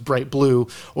window is bright blue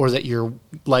or that your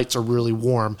lights are really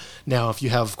warm. Now, if you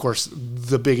have, of course,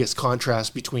 the biggest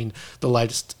contrast between the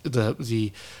lightest,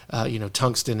 the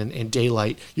tungsten and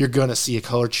daylight, you're going to see a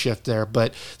color shift there.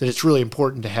 But that it's really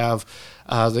important to have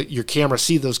your camera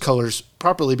see those colors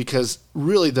properly, because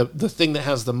really the thing that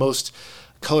has the most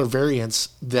color variance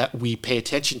that we pay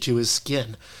attention to is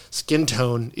skin. Skin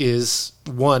tone is,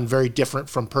 one, very different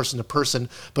from person to person,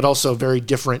 but also very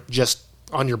different just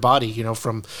on your body,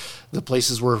 from the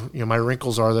places where my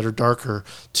wrinkles are that are darker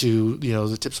to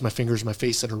the tips of my fingers, my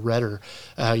face that are redder.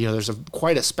 There's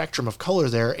quite a spectrum of color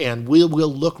there, and will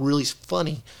look really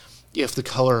funny if the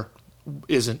color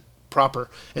isn't proper.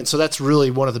 And so that's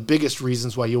really one of the biggest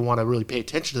reasons why you want to really pay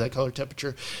attention to that color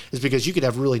temperature, is because you could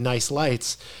have really nice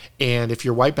lights, and if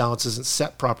your white balance isn't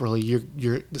set properly,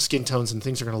 the skin tones and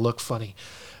things are going to look funny.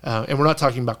 And we're not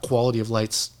talking about quality of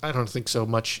lights. I don't think so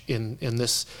much in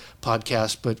this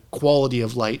podcast, but quality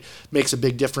of light makes a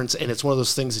big difference. And it's one of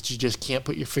those things that you just can't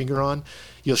put your finger on.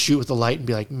 You'll shoot with the light and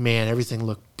be like, man, everything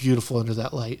looked beautiful under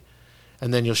that light.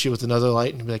 And then you'll shoot with another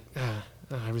light and be like,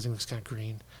 everything looks kind of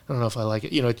green. I don't know if I like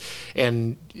it,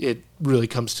 and it really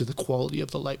comes to the quality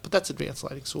of the light, but that's advanced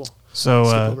lighting.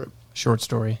 So short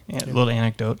story, a little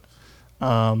anecdote.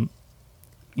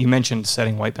 You mentioned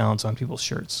setting white balance on people's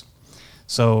shirts.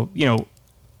 So,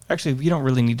 actually, you don't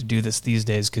really need to do this these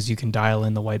days, because you can dial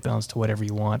in the white balance to whatever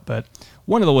you want. But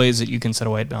one of the ways that you can set a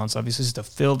white balance, obviously, is to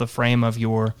fill the frame of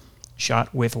your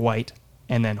shot with white,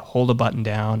 and then hold a button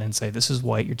down and say, this is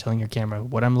white. You're telling your camera,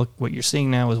 what you're seeing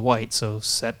now is white, so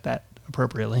set that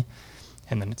appropriately,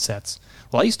 and then it sets.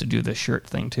 Well, I used to do the shirt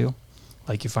thing, too.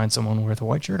 Like, you find someone with a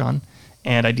white shirt on,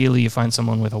 and ideally you find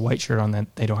someone with a white shirt on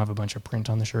that they don't have a bunch of print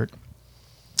on the shirt.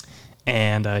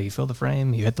 And you fill the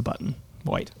frame, you hit the button.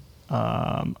 White.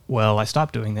 Well, I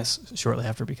stopped doing this shortly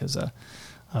after, because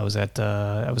I was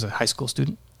a high school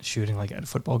student shooting like at a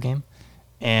football game,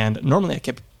 and normally I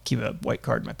keep a white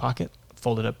card in my pocket,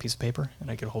 folded up piece of paper, and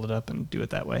I could hold it up and do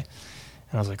it that way.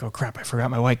 And I was like, oh crap, I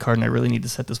forgot my white card, and I really need to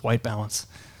set this white balance.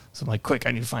 So I'm like, quick,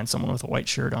 I need to find someone with a white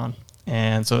shirt on.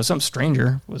 And so some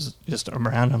stranger was just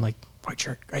around. I'm like, white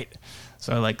shirt, great.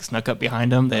 So I snuck up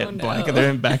behind them. They had blank,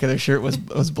 their back of their shirt was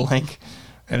blank.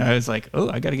 And I was like, oh,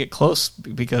 I got to get close,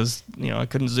 because, I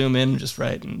couldn't zoom in just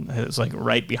right. And it was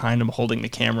right behind them, holding the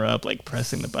camera up,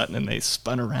 pressing the button, and they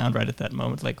spun around right at that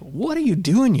moment. Like, what are you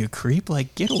doing, you creep?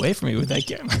 Get away from me with that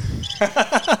camera.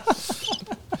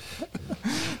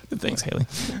 Thanks, Haley.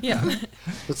 Yeah.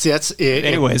 Let's see, that's it.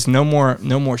 Anyways, no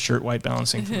more shirt white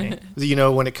balancing for me.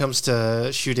 When it comes to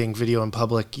shooting video in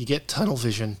public, you get tunnel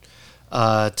vision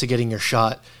to getting your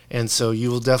shot. And so you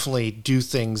will definitely do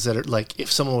things that are if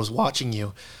someone was watching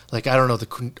you, I don't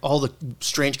know, all the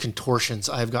strange contortions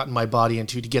I've gotten my body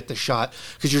into to get the shot,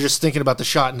 because you're just thinking about the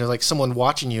shot, and there's someone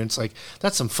watching you, and it's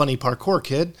that's some funny parkour,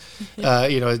 kid.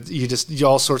 You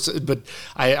all sorts of, but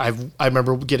I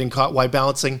remember getting caught white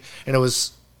balancing, and it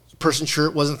was person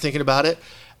shirt, wasn't thinking about it.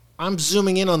 I'm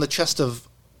zooming in on the chest of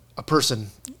a person,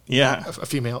 a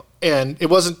female, and it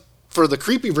wasn't for the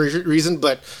creepy reason,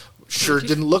 but sure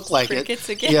didn't look like Crickets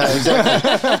it. Again. Yeah,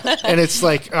 exactly. And it's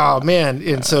like, oh man.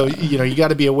 And so, you got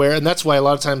to be aware. And that's why a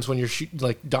lot of times when you're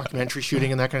like documentary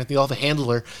shooting and that kind of thing, you'll have a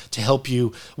handler to help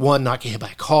you, one, not get hit by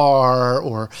a car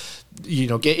or,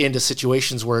 get into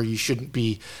situations where you shouldn't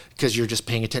be because you're just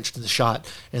paying attention to the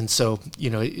shot. And so,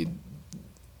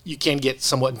 you can get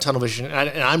somewhat in tunnel vision.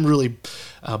 And I'm really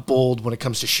bold when it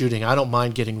comes to shooting. I don't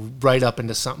mind getting right up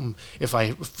into something if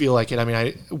I feel like it. I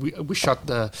mean, we shot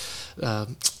the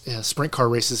sprint car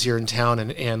races here in town,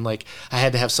 and like I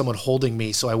had to have someone holding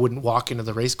me so I wouldn't walk into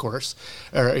the race course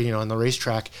or, on the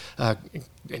racetrack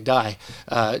and die.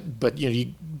 But,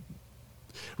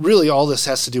 really all this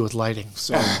has to do with lighting.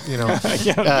 So, you got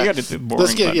to do boring.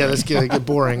 Let's get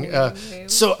boring.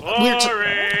 So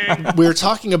we're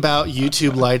talking about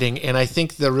YouTube lighting, and I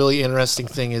think the really interesting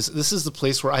thing is this is the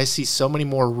place where I see so many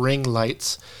more ring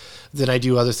lights than I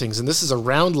do other things. And this is a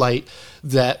round light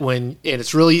and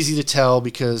it's really easy to tell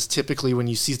because typically when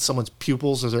you see someone's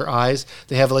pupils or their eyes,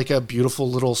 they have like a beautiful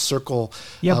little circle.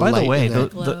 Yeah, by the way,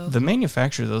 the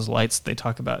manufacturer of those lights, they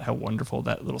talk about how wonderful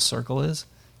that little circle is.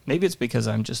 Maybe it's because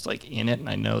I'm just like in it and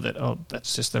I know that,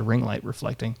 that's just the ring light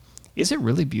reflecting. Is it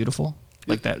really beautiful?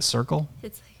 Like that circle?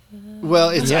 It's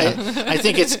I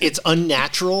think it's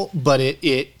unnatural, but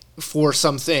it for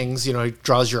some things, it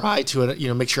draws your eye to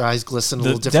it, makes your eyes glisten a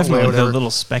little different. Definitely the little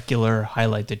specular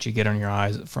highlight that you get on your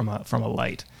eyes from a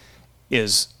light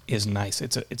is nice.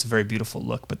 It's a very beautiful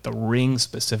look, but the ring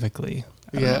specifically,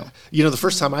 I don't know. The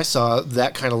first time I saw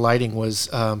that kind of lighting was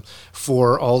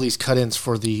for all these cut-ins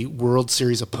for the World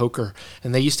Series of Poker,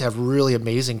 and they used to have really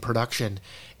amazing production,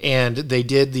 and they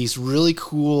did these really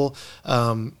cool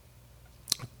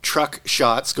truck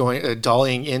shots going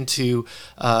dollying into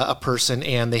a person,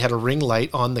 and they had a ring light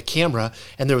on the camera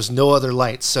and there was no other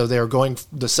lights, so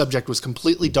the subject was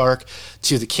completely dark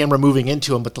to the camera moving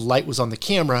into them, but the light was on the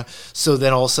camera, so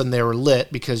then all of a sudden they were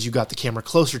lit because you got the camera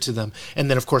closer to them, and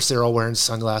then of course they're all wearing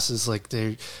sunglasses like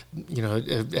they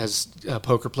as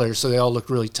poker players, so they all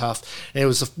look really tough, and it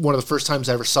was one of the first times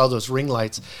I ever saw those ring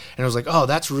lights, and I was like, oh,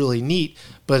 that's really neat,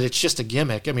 but it's just a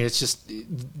gimmick. I mean, it's just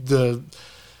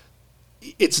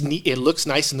it's neat. It looks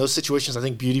nice in those situations. I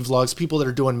think beauty vlogs, people that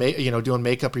are doing doing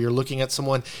makeup, or you're looking at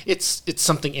someone, it's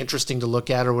something interesting to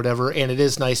look at or whatever. And it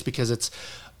is nice because it's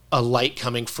a light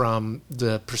coming from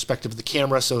the perspective of the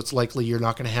camera, so it's likely you're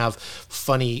not going to have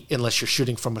funny, unless you're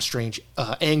shooting from a strange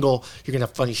angle, you're going to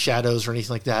have funny shadows or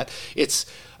anything like that. It's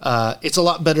a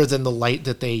lot better than the light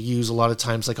that they use a lot of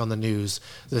times, like on the news.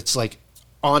 That's like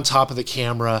on top of the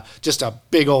camera, just a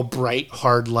big old bright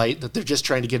hard light that they're just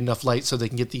trying to get enough light so they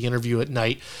can get the interview at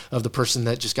night of the person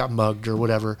that just got mugged or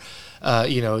whatever.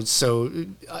 So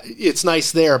it's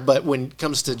nice there, but when it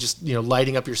comes to just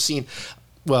lighting up your scene,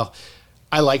 well,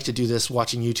 I like to do this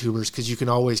watching YouTubers because you can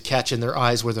always catch in their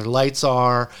eyes where their lights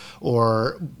are,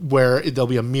 or where there'll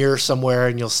be a mirror somewhere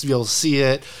and you'll be able to see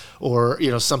it, or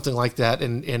something like that,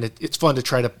 and it's fun to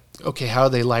try to, okay, how are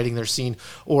they lighting their scene,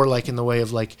 or like in the way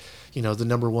of like the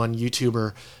number one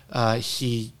YouTuber,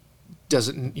 he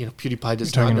doesn't, PewDiePie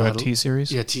does not know. You're talking about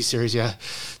T-Series? Yeah, T-Series, yeah.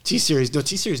 T-Series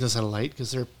knows how to light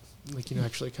because they're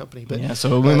actually a company. But yeah,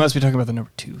 so we must be talking about the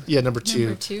number two. Yeah, number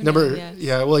two. Yes.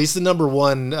 Yeah, well, he's the number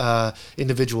one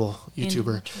individual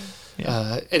YouTuber.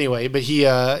 Yeah. Anyway, but he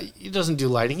doesn't do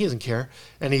lighting. He doesn't care,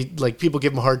 and people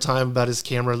give him a hard time about his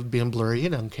camera being blurry. He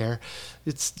doesn't care.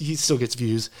 He still gets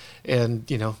views,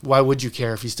 and why would you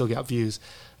care if he still got views?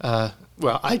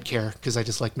 Well, I'd care because I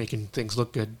just like making things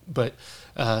look good, but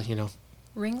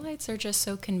ring lights are just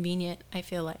so convenient, I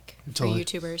feel like, Totally.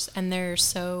 for YouTubers, and they're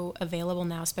so available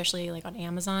now, especially like on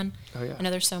Amazon. Oh, yeah. I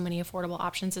know there's so many affordable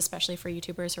options, especially for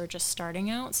YouTubers who are just starting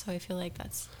out, so I feel like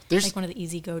there's like one of the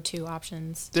easy go-to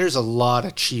options. There's a lot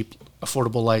of cheap,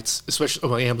 affordable lights,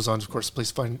 especially Amazon's, of course, a place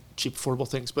to find cheap, affordable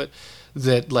things, but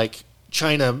that like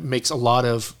China makes a lot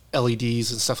of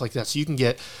LEDs and stuff like that, so you can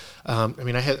get. I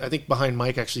think behind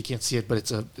Mike, actually you can't see it, but it's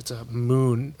a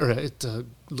moon, or it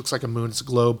looks like a moon. It's a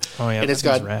globe, and it's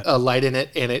got a light in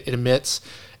it, and it emits,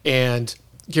 and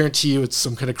guarantee you it's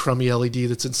some kind of crummy LED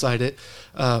that's inside it.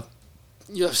 I've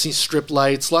seen strip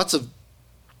lights, lots of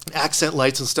accent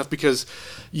lights and stuff, because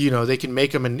they can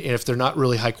make them, and if they're not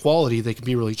really high quality, they can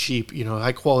be really cheap.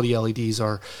 High quality LEDs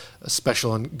are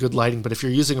special and good lighting, but if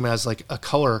you're using them as like a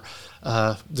color,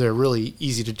 they're really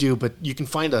easy to do. But you can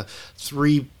find a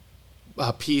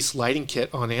 3-piece lighting kit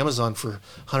on Amazon for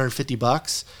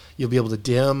 $150. You'll be able to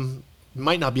dim. You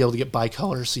might not be able to get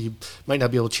bicolor, so you might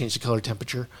not be able to change the color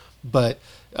temperature, but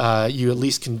you at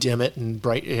least can dim it and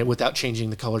bright without changing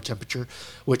the color temperature,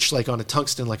 which like on a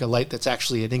tungsten, like a light that's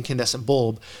actually an incandescent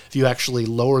bulb, if you actually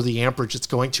lower the amperage it's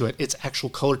going to, its actual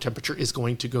color temperature is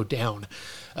going to go down.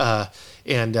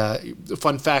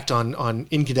 Fun fact on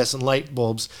incandescent light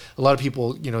bulbs, a lot of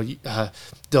people,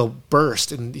 they'll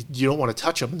burst and you don't want to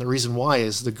touch them. And the reason why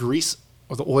is the grease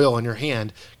or the oil on your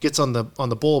hand gets on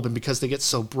the bulb, and because they get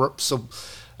so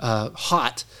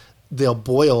hot, they'll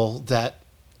boil that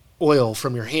oil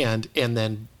from your hand and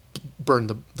then burn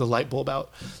the light bulb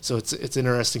out. So it's an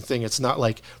interesting thing. It's not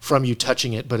like from you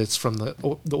touching it, but it's from the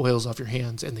oils off your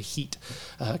hands and the heat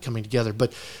coming together.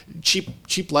 But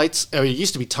cheap lights, it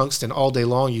used to be tungsten all day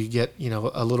long. You get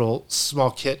a little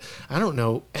small kit. I don't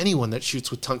know anyone that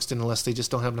shoots with tungsten unless they just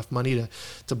don't have enough money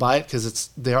to buy it, because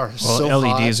they are so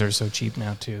LEDs hot. Are so cheap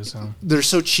now too. So they're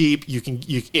so cheap.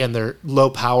 And they're low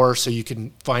power, so you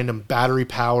can find them battery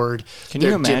powered.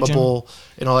 They're dimmable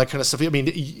and all that kind of stuff. I mean,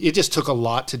 it just took a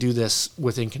lot to do this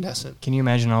with incandescent. Can you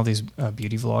imagine all these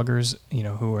beauty vloggers,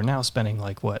 who are now spending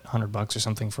like $100 or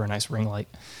something for a nice ring light,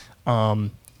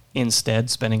 instead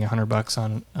spending $100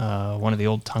 on one of the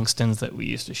old tungstens that we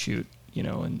used to shoot,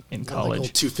 in college.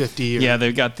 Like 250. Yeah,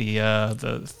 they've got the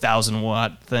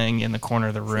 1,000-watt thing in the corner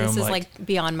of the room. This is like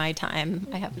beyond my time.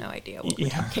 I have no idea what we're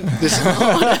talking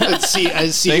about. See,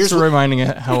 Thanks for reminding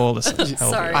it how old this is.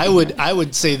 Sorry. I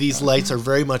would say these lights are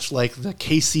very much like the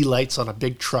KC lights on a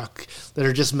big truck that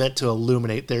are just meant to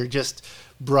illuminate. They're just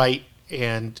bright,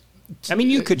 and I mean,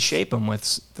 you could shape them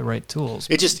with the right tools.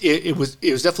 It was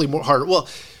definitely more harder. Well,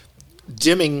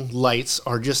 dimming lights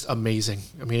are just amazing.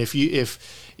 I mean, if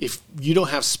you don't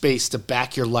have space to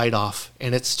back your light off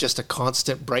and it's just a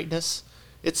constant brightness,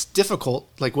 it's difficult.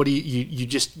 Like, what do you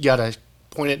just gotta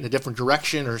point it in a different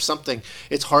direction or something.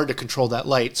 It's hard to control that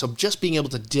light. So just being able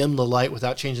to dim the light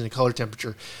without changing the color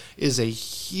temperature is a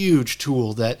huge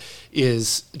tool that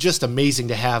is just amazing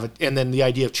to have. And then the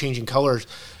idea of changing colors.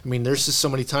 I mean, there's just so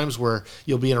many times where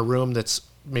you'll be in a room that's,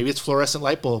 maybe it's fluorescent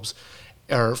light bulbs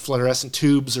or fluorescent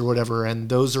tubes or whatever, and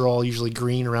those are all usually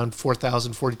green around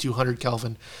 4,000, 4,200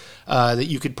 Kelvin, that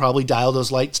you could probably dial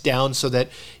those lights down so that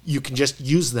you can just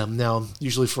use them. Now,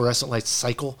 usually fluorescent lights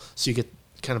cycle, so you get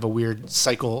kind of a weird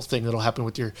cycle thing that'll happen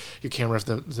with your camera if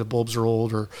the bulbs are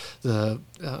old, or the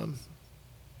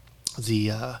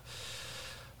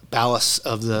ballasts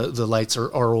of the lights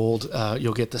are old.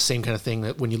 You'll get the same kind of thing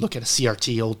that when you look at a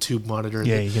CRT old tube monitor.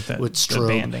 Yeah, you get that with strobe.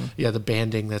 The banding. Yeah, the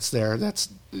banding that's there. That's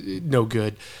no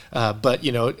good. But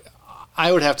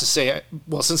I would have to say,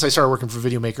 well, since I started working for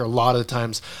Videomaker, a lot of the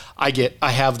times I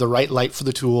have the right light for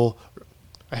the tool,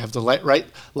 I have the right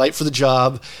light for the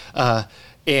job,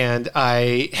 and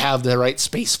I have the right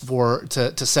space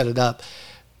to set it up.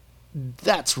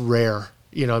 That's rare.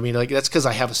 I mean, like, that's because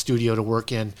I have a studio to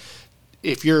work in.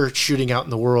 If you're shooting out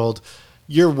in the world,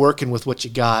 you're working with what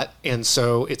you got, and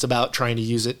so it's about trying to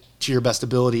use it to your best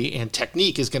ability, and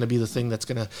technique is going to be the thing that's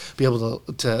going to be able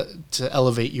to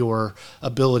elevate your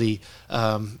ability,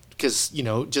 because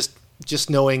just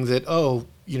knowing that,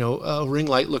 a ring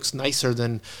light looks nicer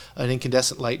than an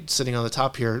incandescent light sitting on the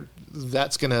top here,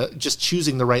 that's going to, just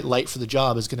choosing the right light for the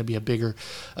job is going to be a bigger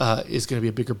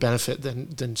benefit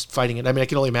than fighting it. I mean, I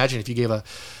can only imagine if you gave a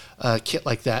kit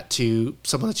like that to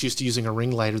someone that's used to using a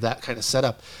ring light or that kind of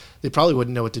setup, they probably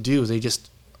wouldn't know what to do. They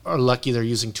just are lucky they're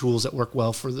using tools that work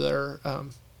well for their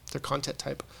content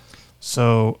type.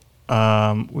 So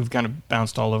we've kind of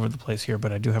bounced all over the place here,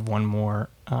 but I do have one more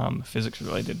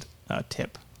physics-related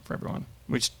tip for everyone,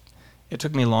 which it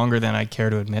took me longer than I care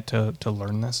to admit to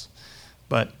learn this.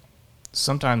 But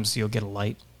sometimes you'll get a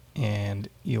light and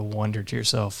you'll wonder to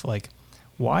yourself, like,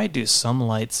 why do some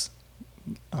lights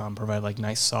provide like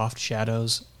nice soft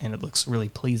shadows and it looks really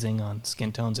pleasing on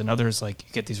skin tones, and others, like,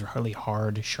 you get these really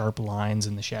hard, sharp lines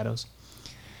in the shadows?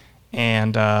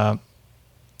 And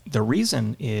the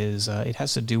reason is it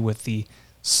has to do with the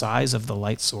size of the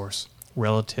light source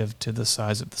relative to the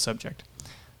size of the subject.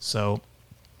 So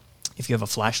if you have a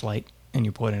flashlight and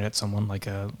you point it at someone, like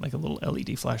a little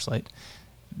LED flashlight,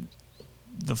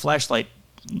 the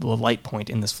light point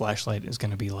in this flashlight is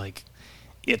going to be like,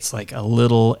 it's like a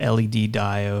little LED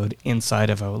diode inside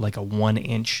of a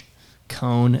 1-inch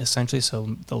cone, essentially.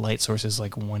 So the light source is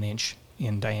like 1 inch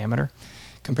in diameter,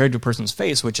 compared to a person's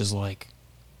face, which is like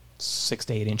 6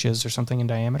 to 8 inches or something in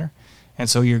diameter. And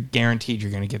so you're guaranteed you're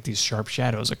going to get these sharp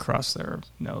shadows across their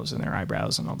nose and their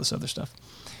eyebrows and all this other stuff.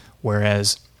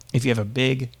 Whereas if you have a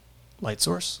big light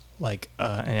source, like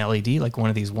an LED, like one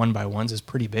of these 1x1s is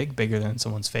pretty big, bigger than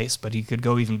someone's face, but you could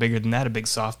go even bigger than that, a big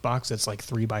soft box that's like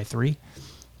 3x3.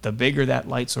 The bigger that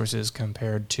light source is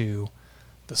compared to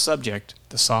the subject,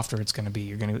 the softer it's going to be.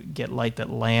 You're going to get light that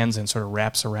lands and sort of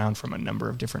wraps around from a number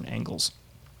of different angles,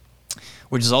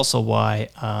 which is also why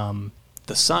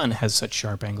the sun has such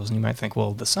sharp angles. And you might think,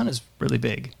 well, the sun is really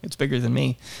big. It's bigger than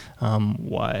me.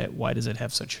 Why does it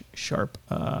have such sharp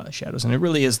shadows? And it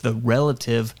really is the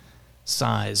relative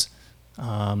size.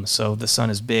 So the sun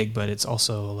is big, but it's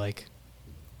also like,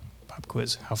 pop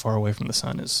quiz, how far away from the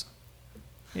sun is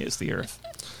the Earth?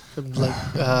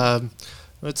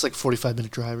 It's like 45-minute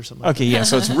drive or something. Okay, yeah,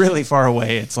 so it's really far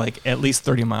away. It's like at least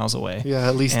 30 miles away. Yeah,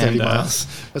 at least 30 miles.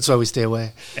 That's why we stay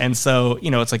away. And so,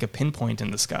 it's like a pinpoint in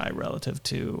the sky relative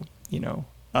to,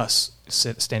 us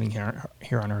standing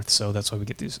here on Earth. So that's why we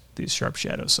get these sharp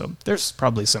shadows. So there's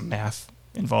probably some math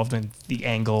involved in the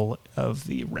angle of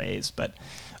the rays. But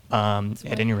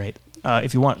at any rate,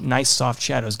 if you want nice soft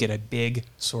shadows, get a big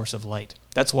source of light.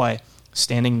 That's why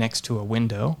standing next to a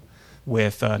window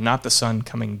with not the sun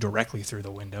coming directly through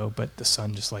the window, but the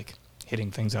sun just like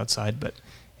hitting things outside,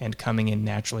 and coming in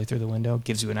naturally through the window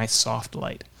gives you a nice soft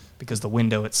light, because the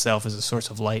window itself is a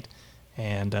source of light,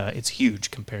 and it's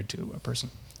huge compared to a person.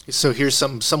 So here's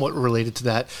something somewhat related to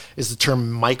that, is the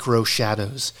term micro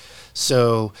shadows.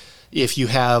 So if you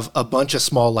have a bunch of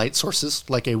small light sources,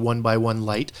 like a 1x1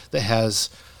 light that has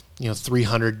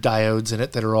 300 diodes in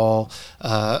it that are all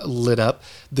lit up.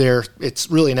 It's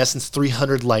really, in essence,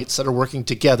 300 lights that are working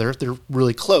together. They're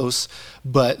really close,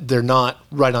 but they're not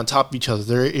right on top of each other.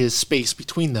 There is space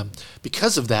between them.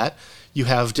 Because of that, you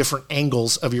have different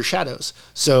angles of your shadows.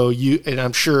 So and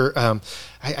I'm sure,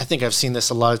 I think I've seen this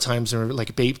a lot of times in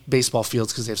like baseball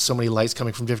fields, because they have so many lights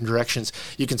coming from different directions.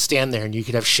 You can stand there and you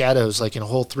could have shadows like in a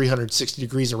whole 360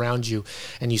 degrees around you,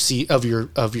 and you see of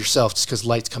yourself, just because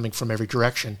light's coming from every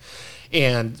direction.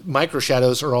 And micro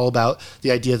shadows are all about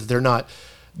the idea that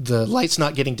the light's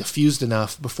not getting diffused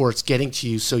enough before it's getting to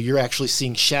you, so you're actually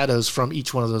seeing shadows from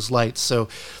each one of those lights. So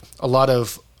a lot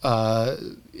of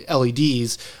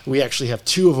LEDs, we actually have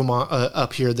two of them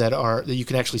up here that you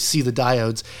can actually see the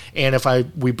diodes, and if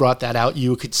we brought that out,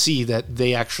 you could see that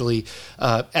they actually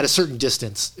at a certain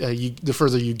distance, the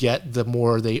further you get, the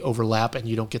more they overlap and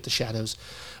you don't get the shadows,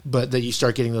 but that you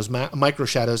start getting those micro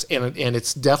shadows, and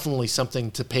it's definitely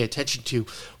something to pay attention to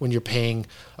when you're paying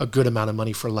a good amount of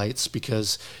money for lights,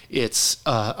 because it's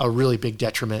a really big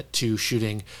detriment to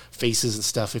shooting faces and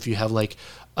stuff if you have like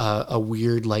a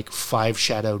weird like 5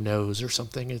 shadow nose or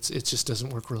something. It just doesn't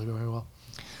work really very well.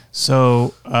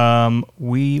 So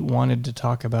we wanted to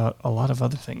talk about a lot of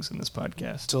other things in this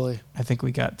podcast. Totally. I think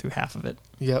we got through half of it.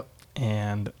 Yep.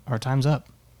 And our time's up.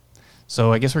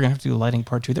 So I guess we're going to have to do lighting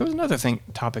part 2. There was another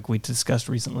topic we discussed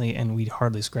recently, and we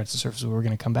hardly scratched the surface. We were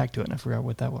going to come back to it, and I forgot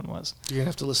what that one was. You're going to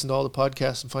have to listen to all the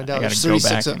podcasts and find out. There's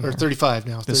 36 or 35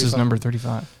 now. This is number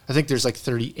 35. I think there's like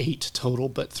 38 total,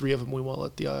 but 3 of them we won't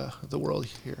let the world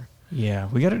hear. Yeah,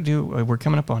 we got to do, we're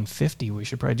coming up on 50. We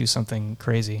should probably do something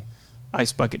crazy.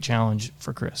 Ice bucket challenge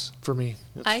for Chris. For me.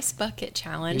 Ice bucket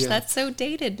challenge. Yeah. That's so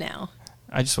dated now.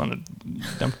 I just want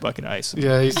to dump a bucket of ice.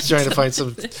 Yeah, he's trying to find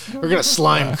some. We're going to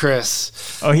slime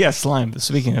Chris. Oh, yeah, slime.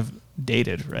 Speaking of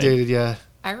dated, right? Dated, yeah.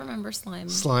 I remember Slime.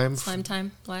 Slime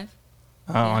Time Live.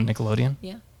 On Nickelodeon?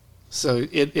 Yeah. So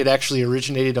it actually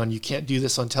originated on You Can't Do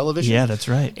This on Television. Yeah, that's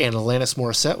right. And Alanis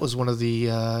Morissette was one of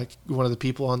the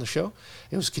people on the show.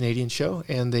 It was a Canadian show,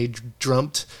 and they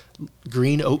dreamt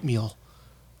green oatmeal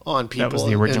on people. That was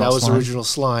the original and that was slime. The original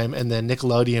slime. And then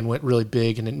Nickelodeon went really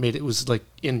big, and it was like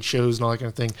in shows and all that kind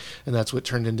of thing. And that's what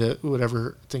turned into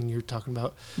whatever thing you're talking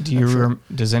about.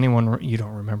 Does anyone? You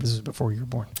don't remember? This is before you were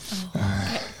born.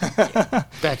 Oh, okay.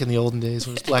 Back in the olden days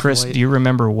when it was black Chris, and white. do you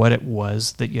remember what it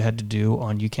was that you had to do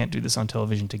on You Can't Do This on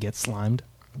Television to get slimed?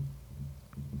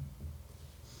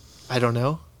 I don't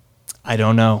know. I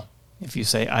don't know. If you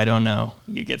say I don't know,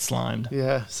 you get slimed.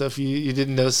 Yeah. So if you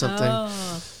didn't know something.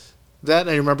 Oh. That,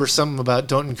 I remember something about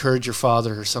don't encourage your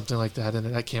father or something like that,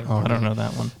 and I can't remember. Oh, I don't know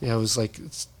that one. Yeah, it was like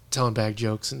it's telling bad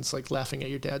jokes, and it's like laughing at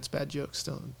your dad's bad jokes.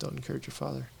 Don't encourage your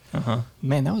father. Uh-huh.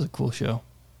 Man, that was a cool show.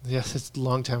 Yes, it's a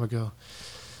long time ago.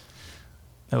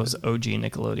 That was OG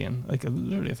Nickelodeon. Like,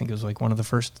 literally, I think it was like one of the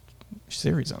first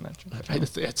series on that channel.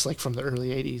 It's like from the early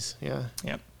 80s, yeah.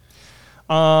 Yep.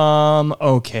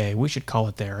 Okay, we should call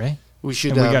it there, eh? We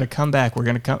should. And we got to come back. We're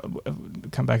going to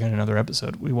come back in another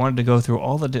episode. We wanted to go through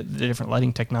all the different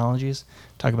lighting technologies,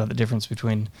 talk about the difference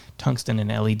between tungsten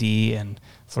and LED and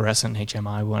fluorescent and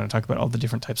HMI. We want to talk about all the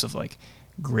different types of like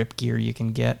grip gear you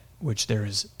can get, which there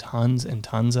is tons and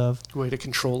tons of. Way to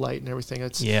control light and everything.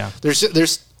 Yeah.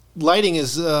 There's lighting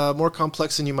is more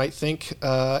complex than you might think,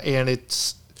 and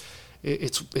it's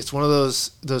one of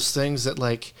those things that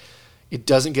like it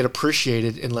doesn't get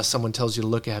appreciated unless someone tells you to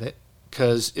look at it,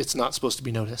 because it's not supposed to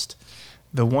be noticed.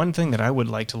 The one thing that I would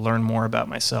like to learn more about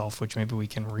myself, which maybe we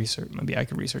can research, maybe I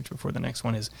could research before the next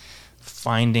one, is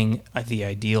finding the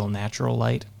ideal natural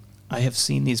light. I have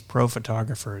seen these pro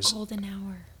photographers. Golden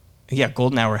hour. Yeah,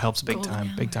 golden hour helps big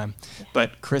time. Yeah.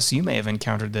 But Chris, you may have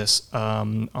encountered this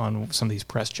on some of these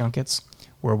press junkets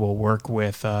where we'll work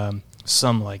with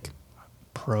some like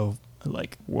pro,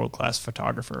 like world-class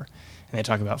photographer, and they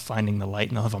talk about finding the light,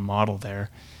 and they'll have a model there.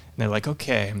 And they're like,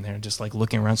 okay, and they're just like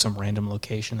looking around some random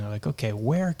location. They're like, okay,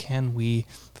 where can we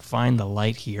find the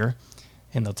light here?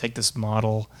 And they'll take this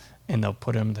model and they'll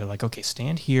put him, they're like, okay,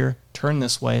 stand here, turn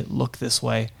this way, look this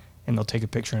way. And they'll take a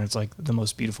picture, and it's like the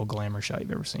most beautiful glamour shot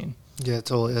you've ever seen. Yeah,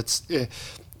 totally.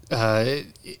 I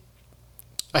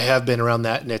have been around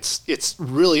that, and it's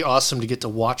really awesome to get to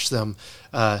watch them.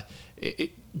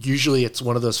 Usually it's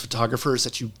one of those photographers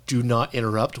that you do not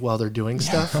interrupt while they're doing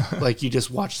stuff. Like, you just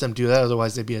watch them do that,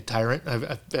 otherwise they'd be a tyrant. I've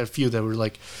had a few that were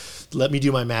like, let me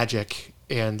do my magic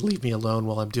and leave me alone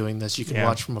while I'm doing this. You can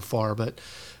watch from afar, but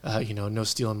no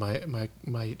stealing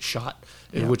my shot,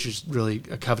 which is really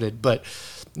coveted. But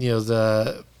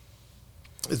the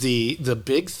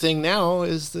big thing now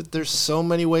is that there's so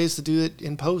many ways to do it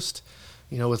in post.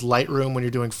 With Lightroom, when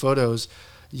you're doing photos,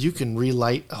 you can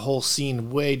relight a whole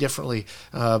scene way differently.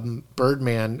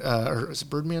 Birdman, or is it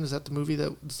Birdman? Is that the movie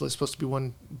that's supposed to be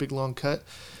one big long cut?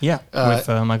 Yeah, with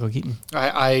Michael Keaton.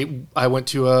 I went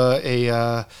to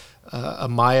a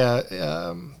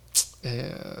Maya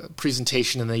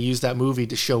presentation, and they used that movie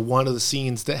to show one of the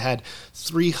scenes that had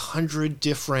 300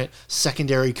 different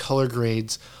secondary color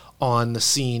grades on the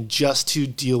scene just to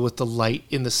deal with the light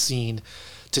in the scene,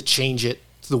 to change it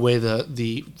the way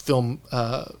the film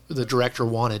the director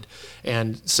wanted.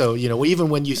 And so even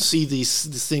when you see these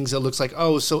things that looks like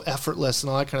so effortless and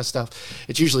all that kind of stuff,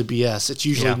 it's usually BS. It's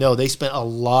usually no, they spent a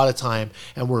lot of time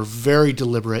and were very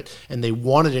deliberate, and they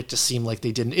wanted it to seem like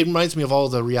they didn't. It reminds me of all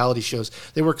the reality shows.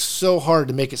 They work so hard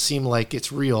to make it seem like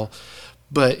it's real,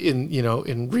 but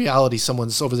in reality,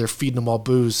 someone's over there feeding them all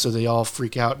booze so they all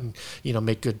freak out and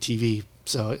make good TV.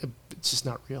 So it's just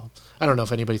not real. I don't know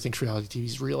if anybody thinks reality TV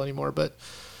is real anymore, but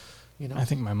I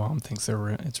think my mom thinks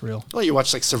it's real. Well, you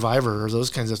watch like Survivor or those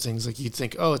kinds of things, like you'd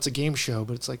think, it's a game show,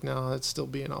 but it's like, no, it's still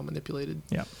being all manipulated.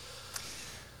 Yeah.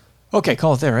 Okay,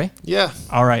 call it there, eh? Yeah.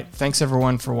 All right. Thanks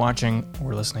everyone for watching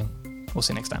or listening. We'll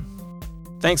see you next time.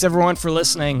 Thanks everyone for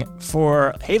listening.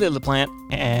 For Haley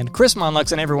LaPlante and Chris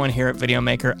Monlux and everyone here at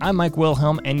Videomaker, I'm Mike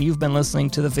Wilhelm, and you've been listening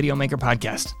to the Videomaker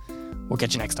podcast. We'll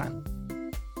catch you next time.